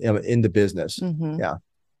 years in the business. Mm-hmm. Yeah.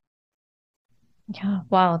 Yeah.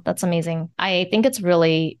 Wow. That's amazing. I think it's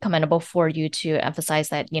really commendable for you to emphasize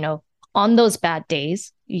that, on those bad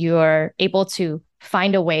days, you're able to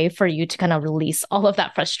find a way for you to kind of release all of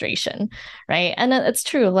that frustration. Right. And it's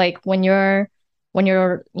true. Like when you're,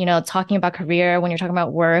 talking about career, when you're talking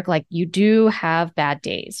about work, like you do have bad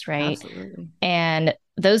days. Right. Absolutely. And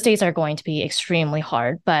those days are going to be extremely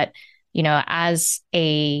hard. But, as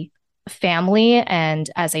a family and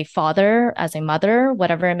as a father, as a mother,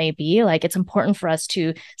 whatever it may be, like it's important for us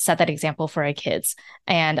to set that example for our kids.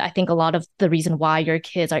 And I think a lot of the reason why your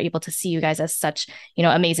kids are able to see you guys as such,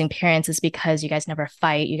 amazing parents is because you guys never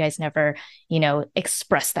fight, you guys never,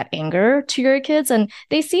 express that anger to your kids. And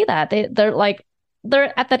they see that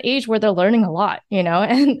they're at that age where they're learning a lot,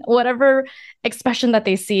 and whatever expression that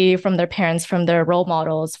they see from their parents, from their role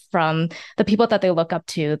models, from the people that they look up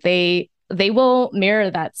to, they will mirror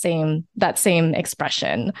that same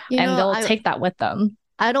expression and they'll take that with them.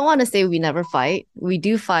 I don't want to say we never fight. We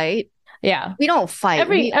do fight. Yeah. We don't fight.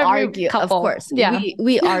 We argue, couple. Of course. Yeah.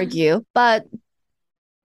 We argue, but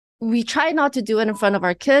we try not to do it in front of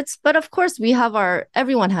our kids. But of course,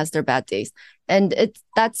 everyone has their bad days, and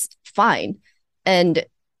that's fine. And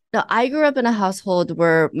I grew up in a household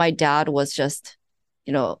where my dad was just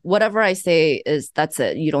whatever I say that's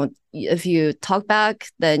it. If you talk back,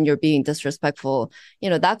 then you're being disrespectful,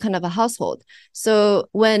 that kind of a household. So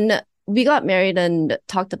when we got married and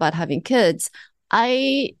talked about having kids,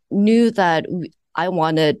 I knew that I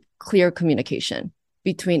wanted clear communication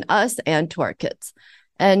between us and to our kids.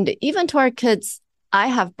 And even to our kids, I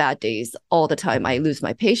have bad days all the time. I lose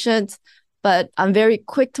my patience, but I'm very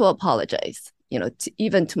quick to apologize,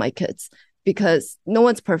 even to my kids, because no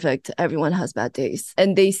one's perfect. Everyone has bad days,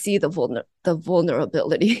 and they see the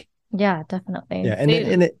vulnerability. Yeah, definitely. Yeah,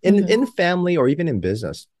 and in family or even in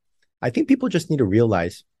business, I think people just need to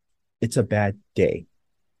realize it's a bad day.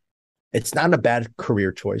 It's not a bad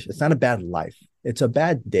career choice. It's not a bad life. It's a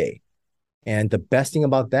bad day. And the best thing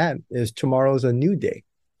about that is tomorrow's a new day,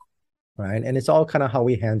 right? And it's all kind of how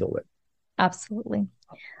we handle it. Absolutely.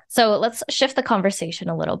 So let's shift the conversation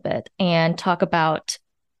a little bit and talk about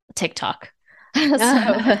TikTok. So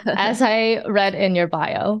as I read in your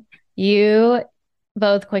bio, you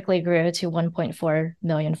both quickly grew to 1.4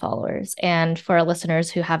 million followers. And for our listeners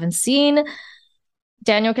who haven't seen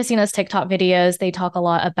Daniel, Christina's TikTok videos, they talk a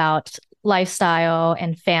lot about lifestyle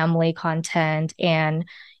and family content and,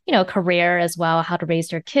 career as well, how to raise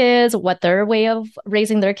their kids, what their way of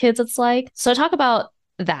raising their kids it's like. So talk about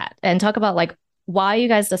that and talk about like why you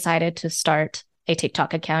guys decided to start a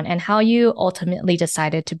TikTok account and how you ultimately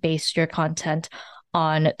decided to base your content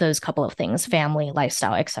on those couple of things, family,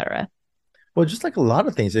 lifestyle, etc. Well, just like a lot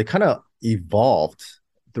of things, it kind of evolved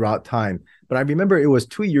throughout time. But I remember it was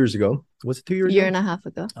 2 years ago. Was it 2 years ago? A year and a half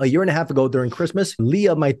ago. A year and a half ago during Christmas,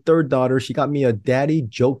 Leah, my third daughter, she got me a daddy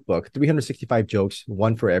joke book, 365 jokes,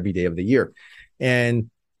 one for every day of the year.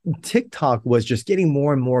 And TikTok was just getting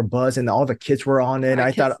more and more buzz and all the kids were on it.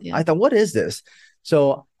 I thought, what is this?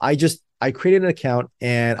 So I created an account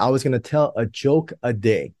and I was going to tell a joke a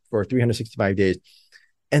day for 365 days.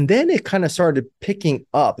 And then it kind of started picking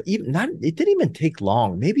up. It didn't even take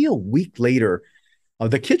long. Maybe a week later,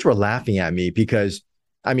 the kids were laughing at me because,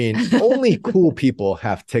 only cool people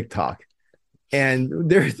have TikTok. And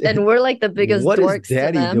we're like the biggest dorks. What is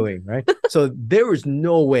Daddy doing, right? So there was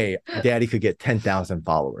no way Daddy could get 10,000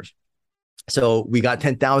 followers. So we got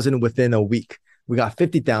 10,000 within a week. We got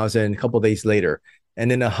 50,000 a couple of days later,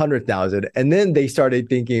 and then 100,000. And then they started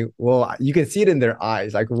thinking, well, you can see it in their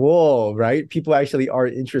eyes, like, whoa, right? People actually are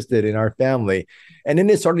interested in our family. And then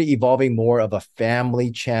it started evolving more of a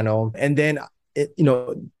family channel. And then, it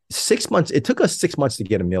took us 6 months to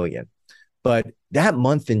get 1 million. But that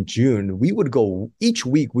month in June, each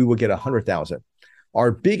week we would get 100,000.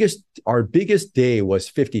 Our biggest day was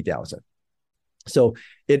 50,000. So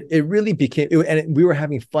it really became, and we were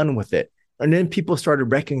having fun with it. And then people started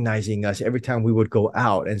recognizing us every time we would go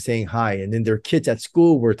out and saying hi. And then their kids at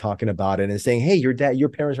school were talking about it and saying, hey, your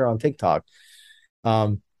parents are on TikTok.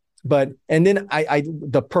 And then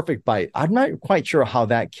the perfect bite. I'm not quite sure how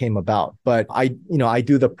that came about, but I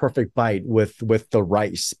do the perfect bite with the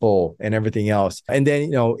rice bowl and everything else. And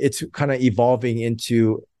then, it's kind of evolving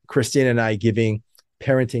into Christina and I giving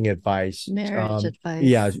parenting advice, marriage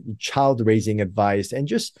advice, child raising advice, and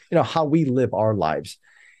just, how we live our lives.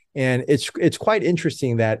 And it's quite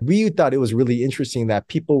interesting that we thought it was really interesting that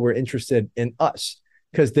people were interested in us,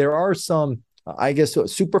 because there are some, I guess,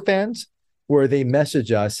 super fans where they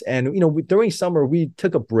message us. And, during summer, we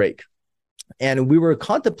took a break and we were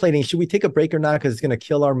contemplating, should we take a break or not? Because it's going to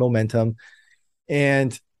kill our momentum.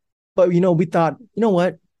 But we thought, you know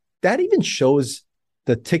what? That even shows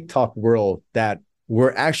the TikTok world that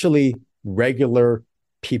we're actually regular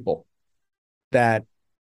people, that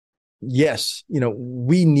yes,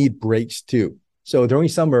 we need breaks too. So during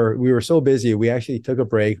summer, we were so busy, we actually took a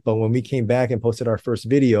break. But when we came back and posted our first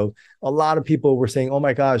video, a lot of people were saying, oh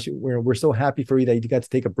my gosh, we're so happy for you that you got to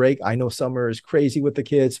take a break. I know summer is crazy with the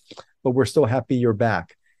kids, but we're so happy you're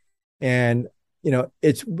back. And,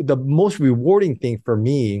 it's the most rewarding thing for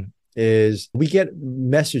me is we get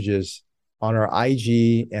messages on our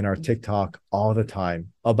IG and our TikTok all the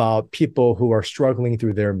time about people who are struggling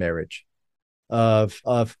through their marriage, of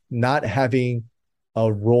not having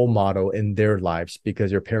a role model in their lives because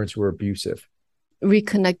their parents were abusive.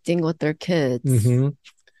 Reconnecting with their kids. Mm-hmm.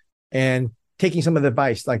 And taking some of the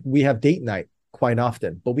advice, like we have date night quite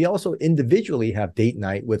often, but we also individually have date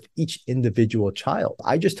night with each individual child.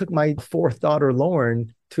 I just took my fourth daughter,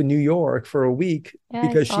 Lauren, to New York for a week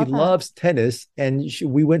because she loves tennis, and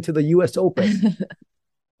we went to the US Open.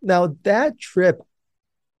 Now that trip,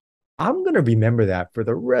 I'm going to remember that for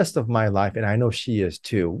the rest of my life. And I know she is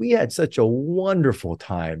too. We had such a wonderful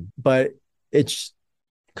time, but it's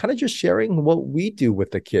kind of just sharing what we do with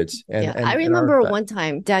the kids. And I remember one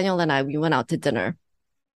time, Daniel and I, we went out to dinner,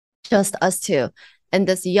 just us two. And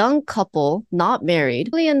this young couple, not married,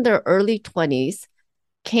 really in their early 20s,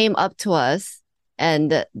 came up to us,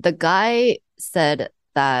 and the guy said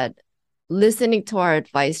that listening to our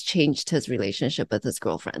advice changed his relationship with his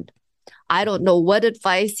girlfriend. I don't know what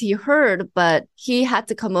advice he heard, but he had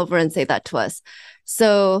to come over and say that to us.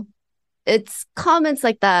 So it's comments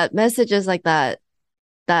like that, messages like that,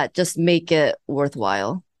 that just make it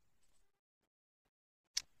worthwhile.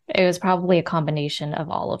 It was probably a combination of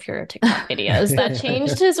all of your TikTok videos that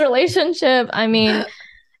changed his relationship. I mean,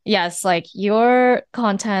 yes, like your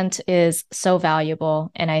content is so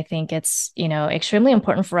valuable. And I think it's, extremely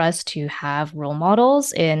important for us to have role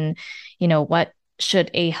models in, what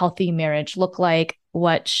should a healthy marriage look like?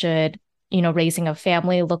 What should, raising a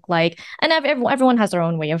family look like? And everyone has their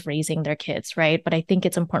own way of raising their kids, right? But I think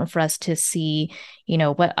it's important for us to see,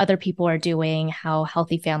 what other people are doing, how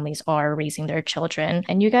healthy families are raising their children.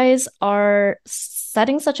 And you guys are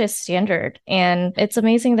setting such a standard. And it's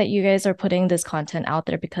amazing that you guys are putting this content out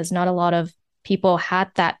there because not a lot of people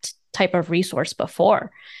had that type of resource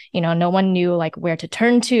before. No one knew like where to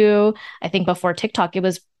turn to. I think before TikTok, it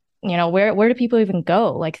was, where do people even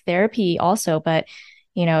go? Like therapy also, but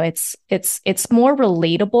it's more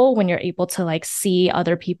relatable when you're able to like see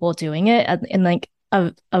other people doing it in like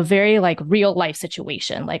a very like real life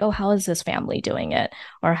situation. Like, oh, how is this family doing it?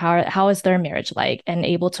 Or how is their marriage like? And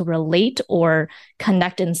able to relate or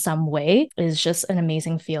connect in some way is just an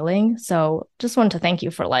amazing feeling. So just wanted to thank you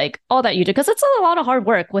for like all that you do, because it's a lot of hard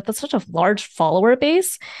work with such a large follower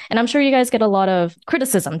base. And I'm sure you guys get a lot of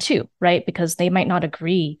criticism too, right? Because they might not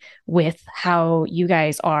agree with how you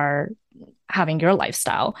guys are having your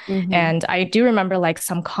lifestyle. Mhm. And I do remember like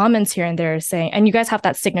some comments here and there saying, and you guys have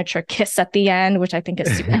that signature kiss at the end, which I think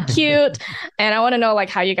is super cute. And I want to know like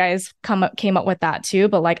how you guys came up with that too.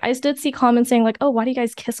 But like I did see comments saying like, oh, why do you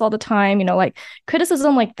guys kiss all the time? Like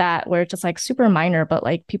criticism like that, where it's just like super minor, but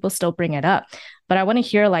like people still bring it up. But I want to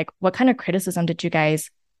hear like what kind of criticism did you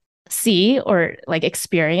guys see or like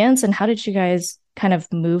experience, and how did you guys kind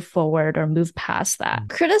of move forward or move past that?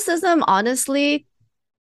 Criticism, honestly,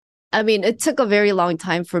 I mean, it took a very long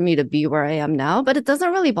time for me to be where I am now, but it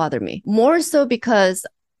doesn't really bother me. More so because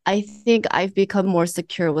I think I've become more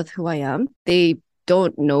secure with who I am. They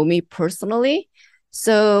don't know me personally.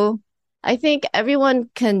 So I think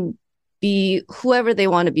everyone can be whoever they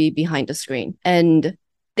want to be behind a screen. And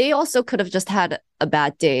they also could have just had a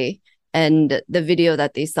bad day and the video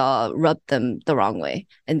that they saw rubbed them the wrong way.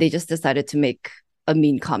 And they just decided to make a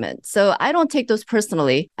mean comment. So I don't take those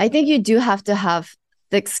personally. I think you do have to have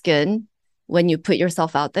thick skin when you put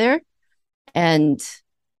yourself out there. And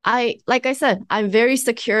like I said, I'm very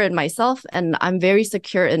secure in myself and I'm very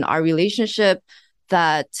secure in our relationship.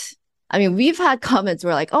 That, I mean, we've had comments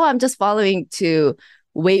where like, oh, I'm just following to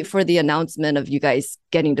wait for the announcement of you guys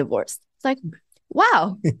getting divorced. It's like,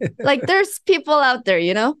 wow, like there's people out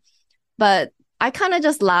there, but I kind of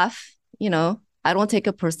just laugh, I don't take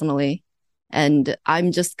it personally. And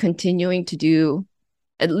I'm just continuing to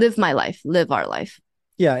live my life, live our life.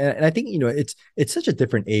 Yeah, and I think it's such a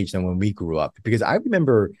different age than when we grew up, because I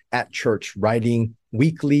remember at church writing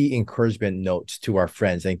weekly encouragement notes to our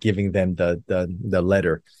friends and giving them the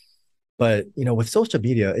letter. But with social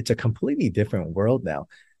media, it's a completely different world now.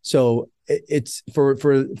 So it's for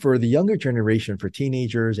the younger generation, for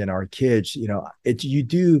teenagers and our kids,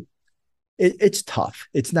 it's tough.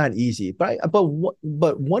 It's not easy. But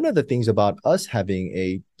one of the things about us having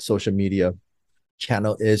a social media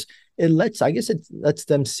channel is it lets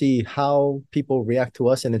them see how people react to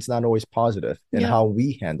us, and it's not always positive, and how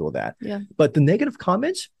we handle that. Yeah. But the negative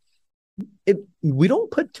comments, we don't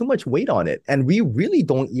put too much weight on it, and we really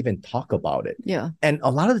don't even talk about it. Yeah. And a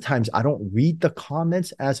lot of the times I don't read the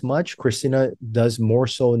comments as much. Christina does more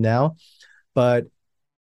so now, but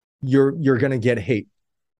you're gonna get hate.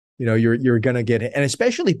 You're gonna get it, and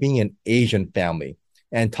especially being an Asian family.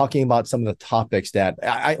 And talking about some of the topics that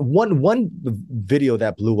one video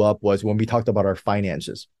that blew up was when we talked about our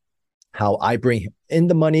finances, how I bring in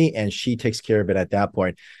the money and she takes care of it at that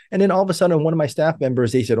point. And then all of a sudden, one of my staff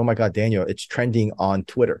members, they said, "Oh my God, Daniel, it's trending on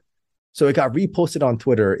Twitter." So it got reposted on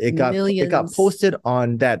Twitter. It got posted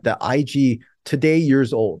on the IG Today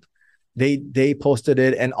Years Old. They posted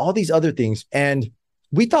it and all these other things. And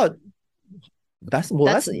we thought that's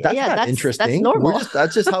not interesting. That's normal.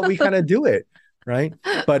 That's just how we kind of do it. Right.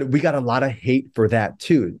 But we got a lot of hate for that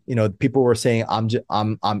too. People were saying I'm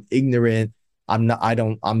ignorant.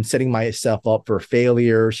 I'm setting myself up for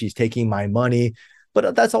failure. She's taking my money.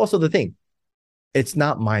 But that's also the thing. It's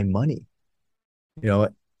not my money. And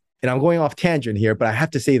I'm going off tangent here, but I have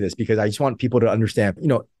to say this because I just want people to understand,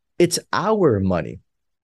 it's our money.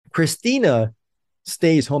 Christina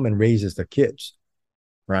stays home and raises the kids.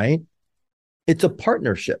 right? It's a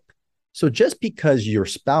partnership. So just because your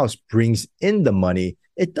spouse brings in the money,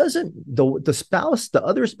 it doesn't, the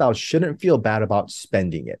other spouse shouldn't feel bad about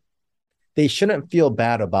spending it. They shouldn't feel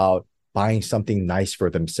bad about buying something nice for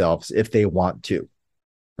themselves if they want to,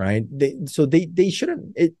 right? They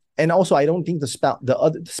shouldn't. And also, I don't think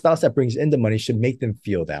the spouse that brings in the money should make them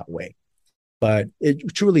feel that way. But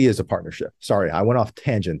it truly is a partnership. Sorry, I went off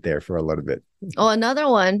tangent there for a little bit. Oh, another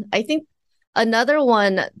one. I think another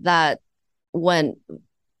one that went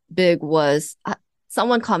big was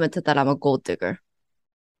someone commented that I'm a gold digger.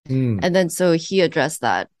 And then so he addressed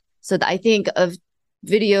that. So I think a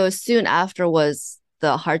video soon after was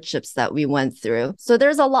the hardships that we went through. So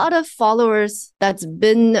there's a lot of followers that's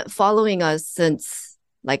been following us since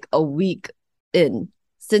like a week in,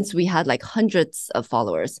 since we had like hundreds of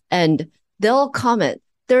followers, and they'll comment.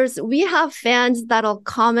 We have fans that'll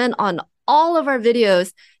comment on all of our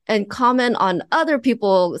videos and comment on other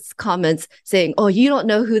people's comments saying, oh, you don't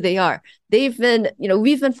know who they are. We've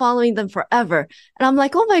been following them forever. And I'm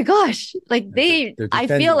like, oh my gosh, like I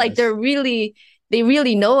feel like they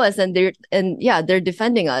really know us, and they're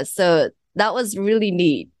defending us. So that was really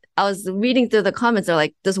neat. I was reading through the comments. They're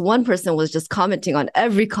like, this one person was just commenting on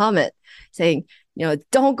every comment saying,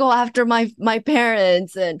 don't go after my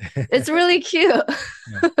parents. And it's really cute.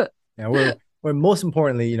 Yeah, we're most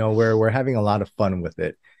importantly, we're having a lot of fun with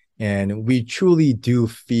it. And we truly do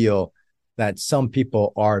feel that some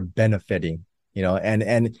people are benefiting,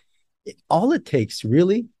 and all it takes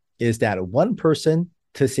really is that one person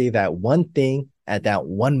to say that one thing at that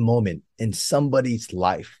one moment in somebody's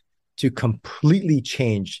life to completely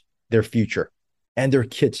change their future and their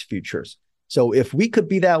kids' futures. So if we could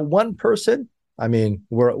be that one person, I mean,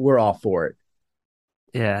 we're all for it.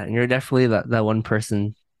 Yeah, and you're definitely that one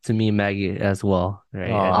person to me, Maggie, as well,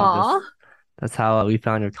 right? Aww. That's how we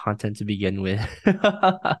found your content to begin with.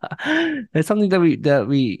 It's something that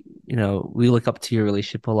we we look up to your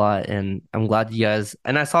relationship a lot, and I'm glad you guys.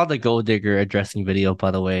 And I saw the Gold Digger addressing video,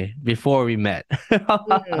 by the way, before we met. Thank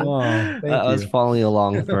I was you. following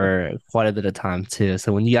along for quite a bit of time too.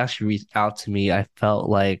 So when you actually reached out to me, I felt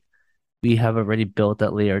like we have already built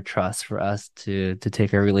that layer of trust for us to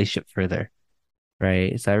take our relationship further,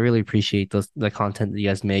 right? So I really appreciate the content that you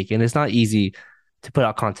guys make, and it's not easy to put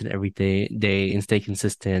out content every day and stay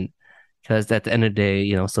consistent, because at the end of the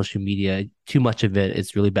day, social media, too much of it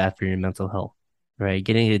is really bad for your mental health, right?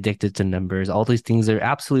 Getting addicted to numbers, all these things are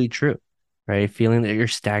absolutely true, right? Feeling that you're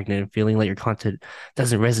stagnant, feeling like your content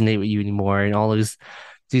doesn't resonate with you anymore, and all these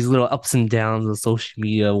little ups and downs of social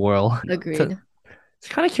media world. Agreed. So, it's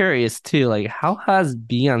kind of curious too, like how has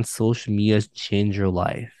being on social media changed your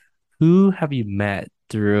life? Who have you met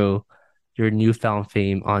through your newfound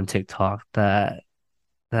fame on TikTok that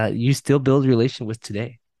you still build a relation with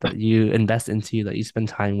today, that you invest into, that you spend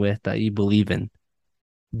time with, that you believe in?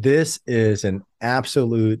 This is an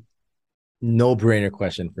absolute no-brainer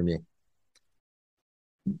question for me.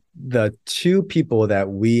 The two people that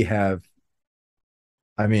we have,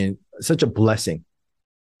 I mean, such a blessing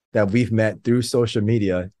that we've met through social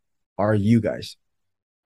media are you guys.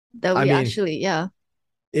 That we actually, yeah.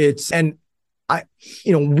 We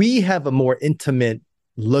have a more intimate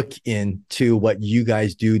look into what you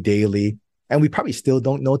guys do daily, and we probably still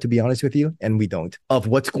don't know, to be honest with you, and we don't, of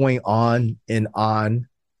what's going on and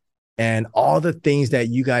all the things that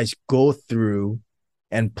you guys go through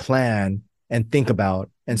and plan and think about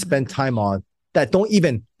and spend time on that don't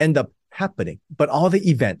even end up happening, but all the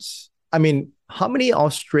events. I mean, how many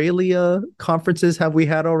Australia conferences have we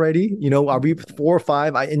had already? Are we 4 or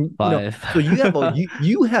 5? Five. So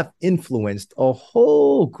you have influenced a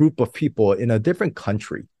whole group of people in a different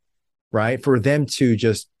country, right? For them to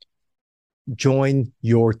just join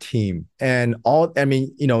your team. And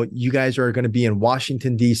you guys are going to be in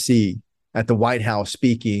Washington, D.C. at the White House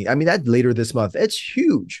speaking. I mean, that's later this month. It's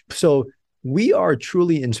huge. So we are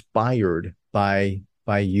truly inspired by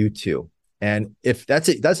you two. And if that's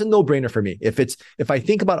it, that's a no-brainer for me. If I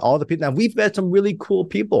think about all the people, now we've met some really cool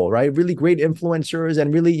people, right? Really great influencers,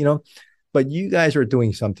 and really, but you guys are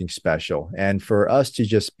doing something special. And for us to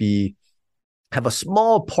just have a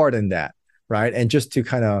small part in that, right? And just to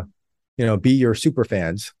kind of, be your super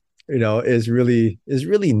fans, is really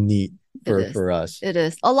neat for us. It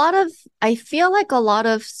is. I feel like a lot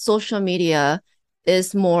of social media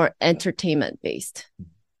is more entertainment based,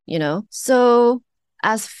 So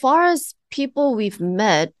as far as people we've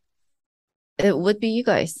met, it would be you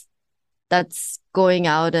guys that's going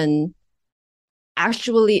out and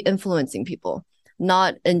actually influencing people,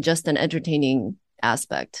 not in just an entertaining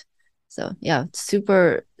aspect. So yeah,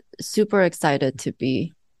 super, super excited to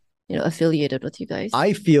be, affiliated with you guys.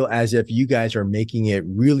 I feel as if you guys are making it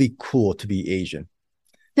really cool to be Asian.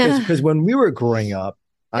 Because when we were growing up,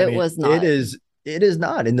 was not. It is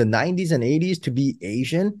not. In the 90s and 80s, to be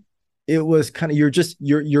Asian, it was kind of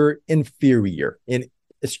you're inferior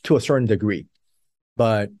to a certain degree.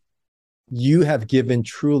 But you have given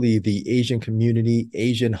truly the Asian community,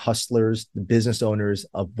 Asian hustlers, the business owners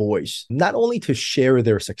a voice, not only to share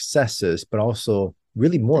their successes, but also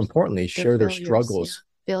really more importantly, share their struggles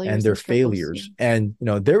and their failures. Yeah. And,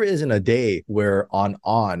 there isn't a day where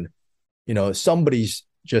somebody's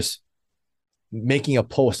just making a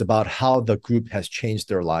post about how the group has changed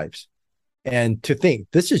their lives. And to think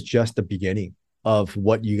this is just the beginning of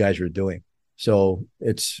what you guys are doing. So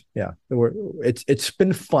it's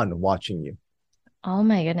been fun watching you. Oh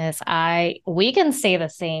my goodness. We can say the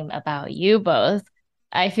same about you both.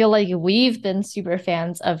 I feel like we've been super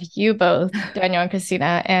fans of you both, Daniel and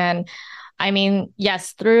Christina. And I mean,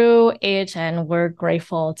 yes, through AHN, we're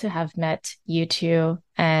grateful to have met you two.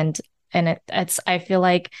 And I feel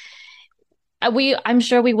like I'm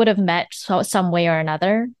sure we would have met some way or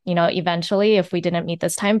another, eventually if we didn't meet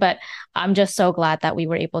this time. But I'm just so glad that we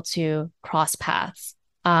were able to cross paths.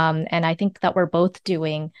 And I think that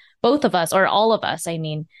both of us, or all of us,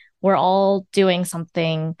 we're all doing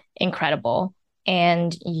something incredible.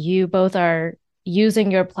 And you both are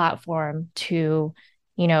using your platform to,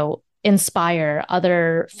 inspire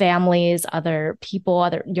other families, other people,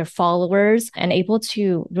 your followers, and able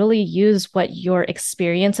to really use what your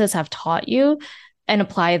experiences have taught you and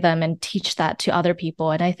apply them and teach that to other people.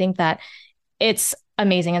 And I think that it's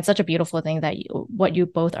amazing and such a beautiful thing that what you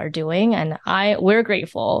both are doing. And we're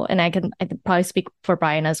grateful. And I can probably speak for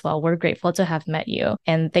Brian as well. We're grateful to have met you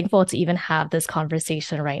and thankful to even have this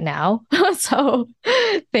conversation right now. So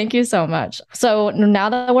thank you so much. So now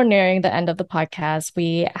that we're nearing the end of the podcast,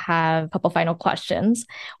 we have a couple final questions.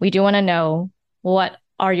 We do want to know, what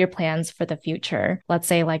are your plans for the future? Let's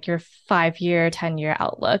say like your 5-year, 10-year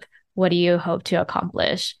outlook. What do you hope to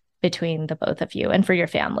accomplish between the both of you and for your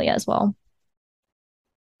family as well?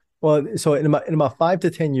 Well, so in about 5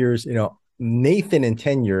 to 10 years, Nathan in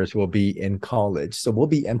 10 years will be in college. So we'll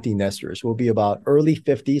be empty nesters. We'll be about early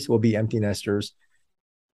 50s. We'll be empty nesters.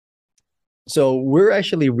 So we're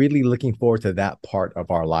actually really looking forward to that part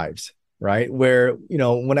of our lives, right? Where,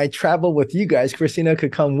 when I travel with you guys, Christina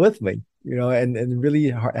could come with me, and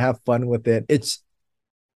really have fun with it. It's,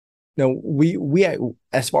 we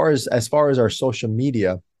as far as our social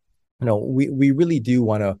media, we really do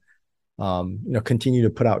want to continue to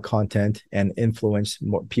put out content and influence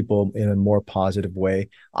more people in a more positive way.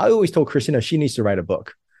 I always told Christina she needs to write a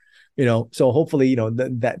book, so hopefully,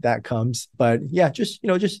 that comes. But yeah,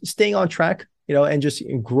 just staying on track, and just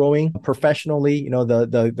growing professionally.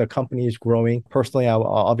 The company is growing. Personally, I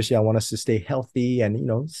want us to stay healthy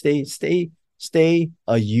and, stay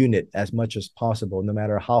a unit as much as possible, no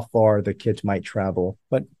matter how far the kids might travel.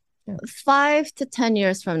 But yeah. 5 to 10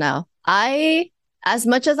 years from now, as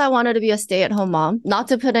much as I wanted to be a stay-at-home mom, not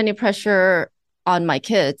to put any pressure on my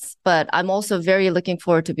kids, but I'm also very looking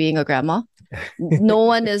forward to being a grandma. No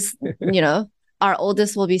one is, our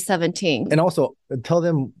oldest will be 17. And also tell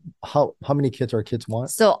them how many kids our kids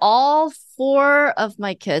want. So all 4 of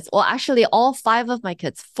my kids, well, actually all 5 of my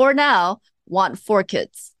kids for now want 4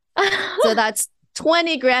 kids. So that's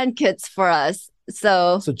 20 grandkids for us.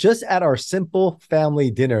 So just at our simple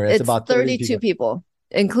family dinner, it's about 32 people.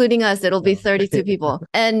 Including us, it'll be 32 people.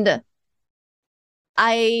 And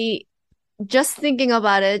I just thinking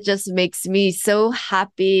about it just makes me so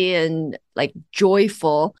happy and like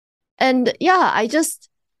joyful. And yeah,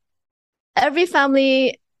 every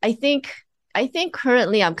family, I think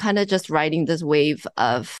currently I'm kind of just riding this wave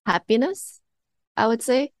of happiness, I would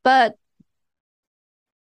say. But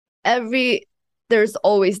there's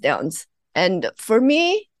always downs. And for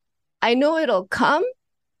me, I know it'll come.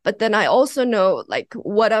 But then I also know, like,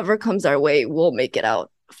 whatever comes our way, we'll make it out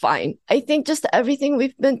fine. I think just everything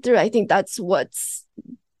we've been through, I think that's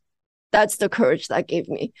the courage that gave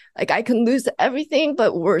me. Like, I can lose everything,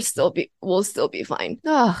 but we'll still be fine.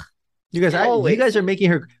 You guys are making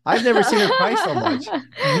her. I've never seen her cry so much.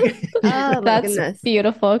 That's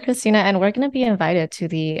beautiful, Christina. And we're going to be invited to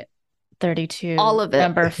the 32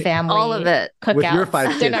 member family, all of it, cookouts, with your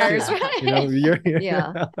 5 dinners, right?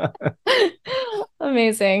 Yeah.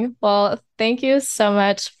 Amazing. Well, thank you so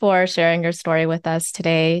much for sharing your story with us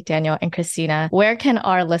today, Daniel and Christina. Where can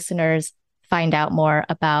our listeners find out more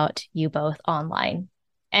about you both online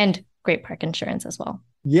and Great Park Insurance as well?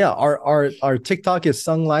 Yeah, our TikTok is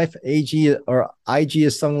Sung Life, AG or IG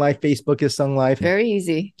is Sung Life, Facebook is Sung Life. Very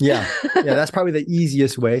easy. Yeah, that's probably the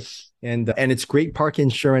easiest way. And it's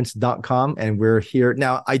greatparkinsurance.com. And we're here.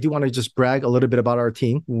 Now, I do want to just brag a little bit about our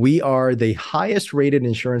team. We are the highest rated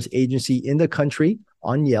insurance agency in the country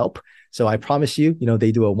on Yelp. So I promise you,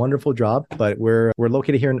 they do a wonderful job, but we're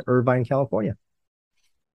located here in Irvine, California.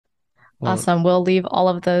 Awesome. We'll leave all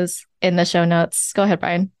of those in the show notes. Go ahead,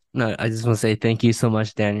 Brian. No, I just want to say thank you so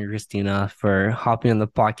much, Daniel and Christina, for hopping on the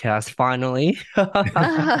podcast finally.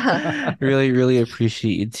 Really, really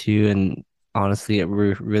appreciate you too. And honestly,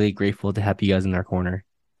 we're really grateful to have you guys in our corner.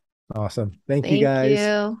 Awesome. Thank you,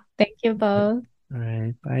 guys. Thank you both. All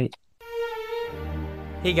right. Bye.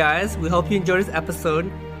 Hey, guys. We hope you enjoyed this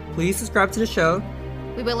episode. Please subscribe to the show.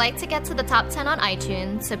 We would like to get to the top 10 on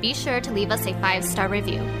iTunes, so be sure to leave us a 5-star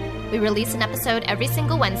review. We release an episode every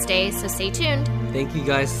single Wednesday, so stay tuned. Thank you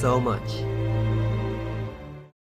guys so much.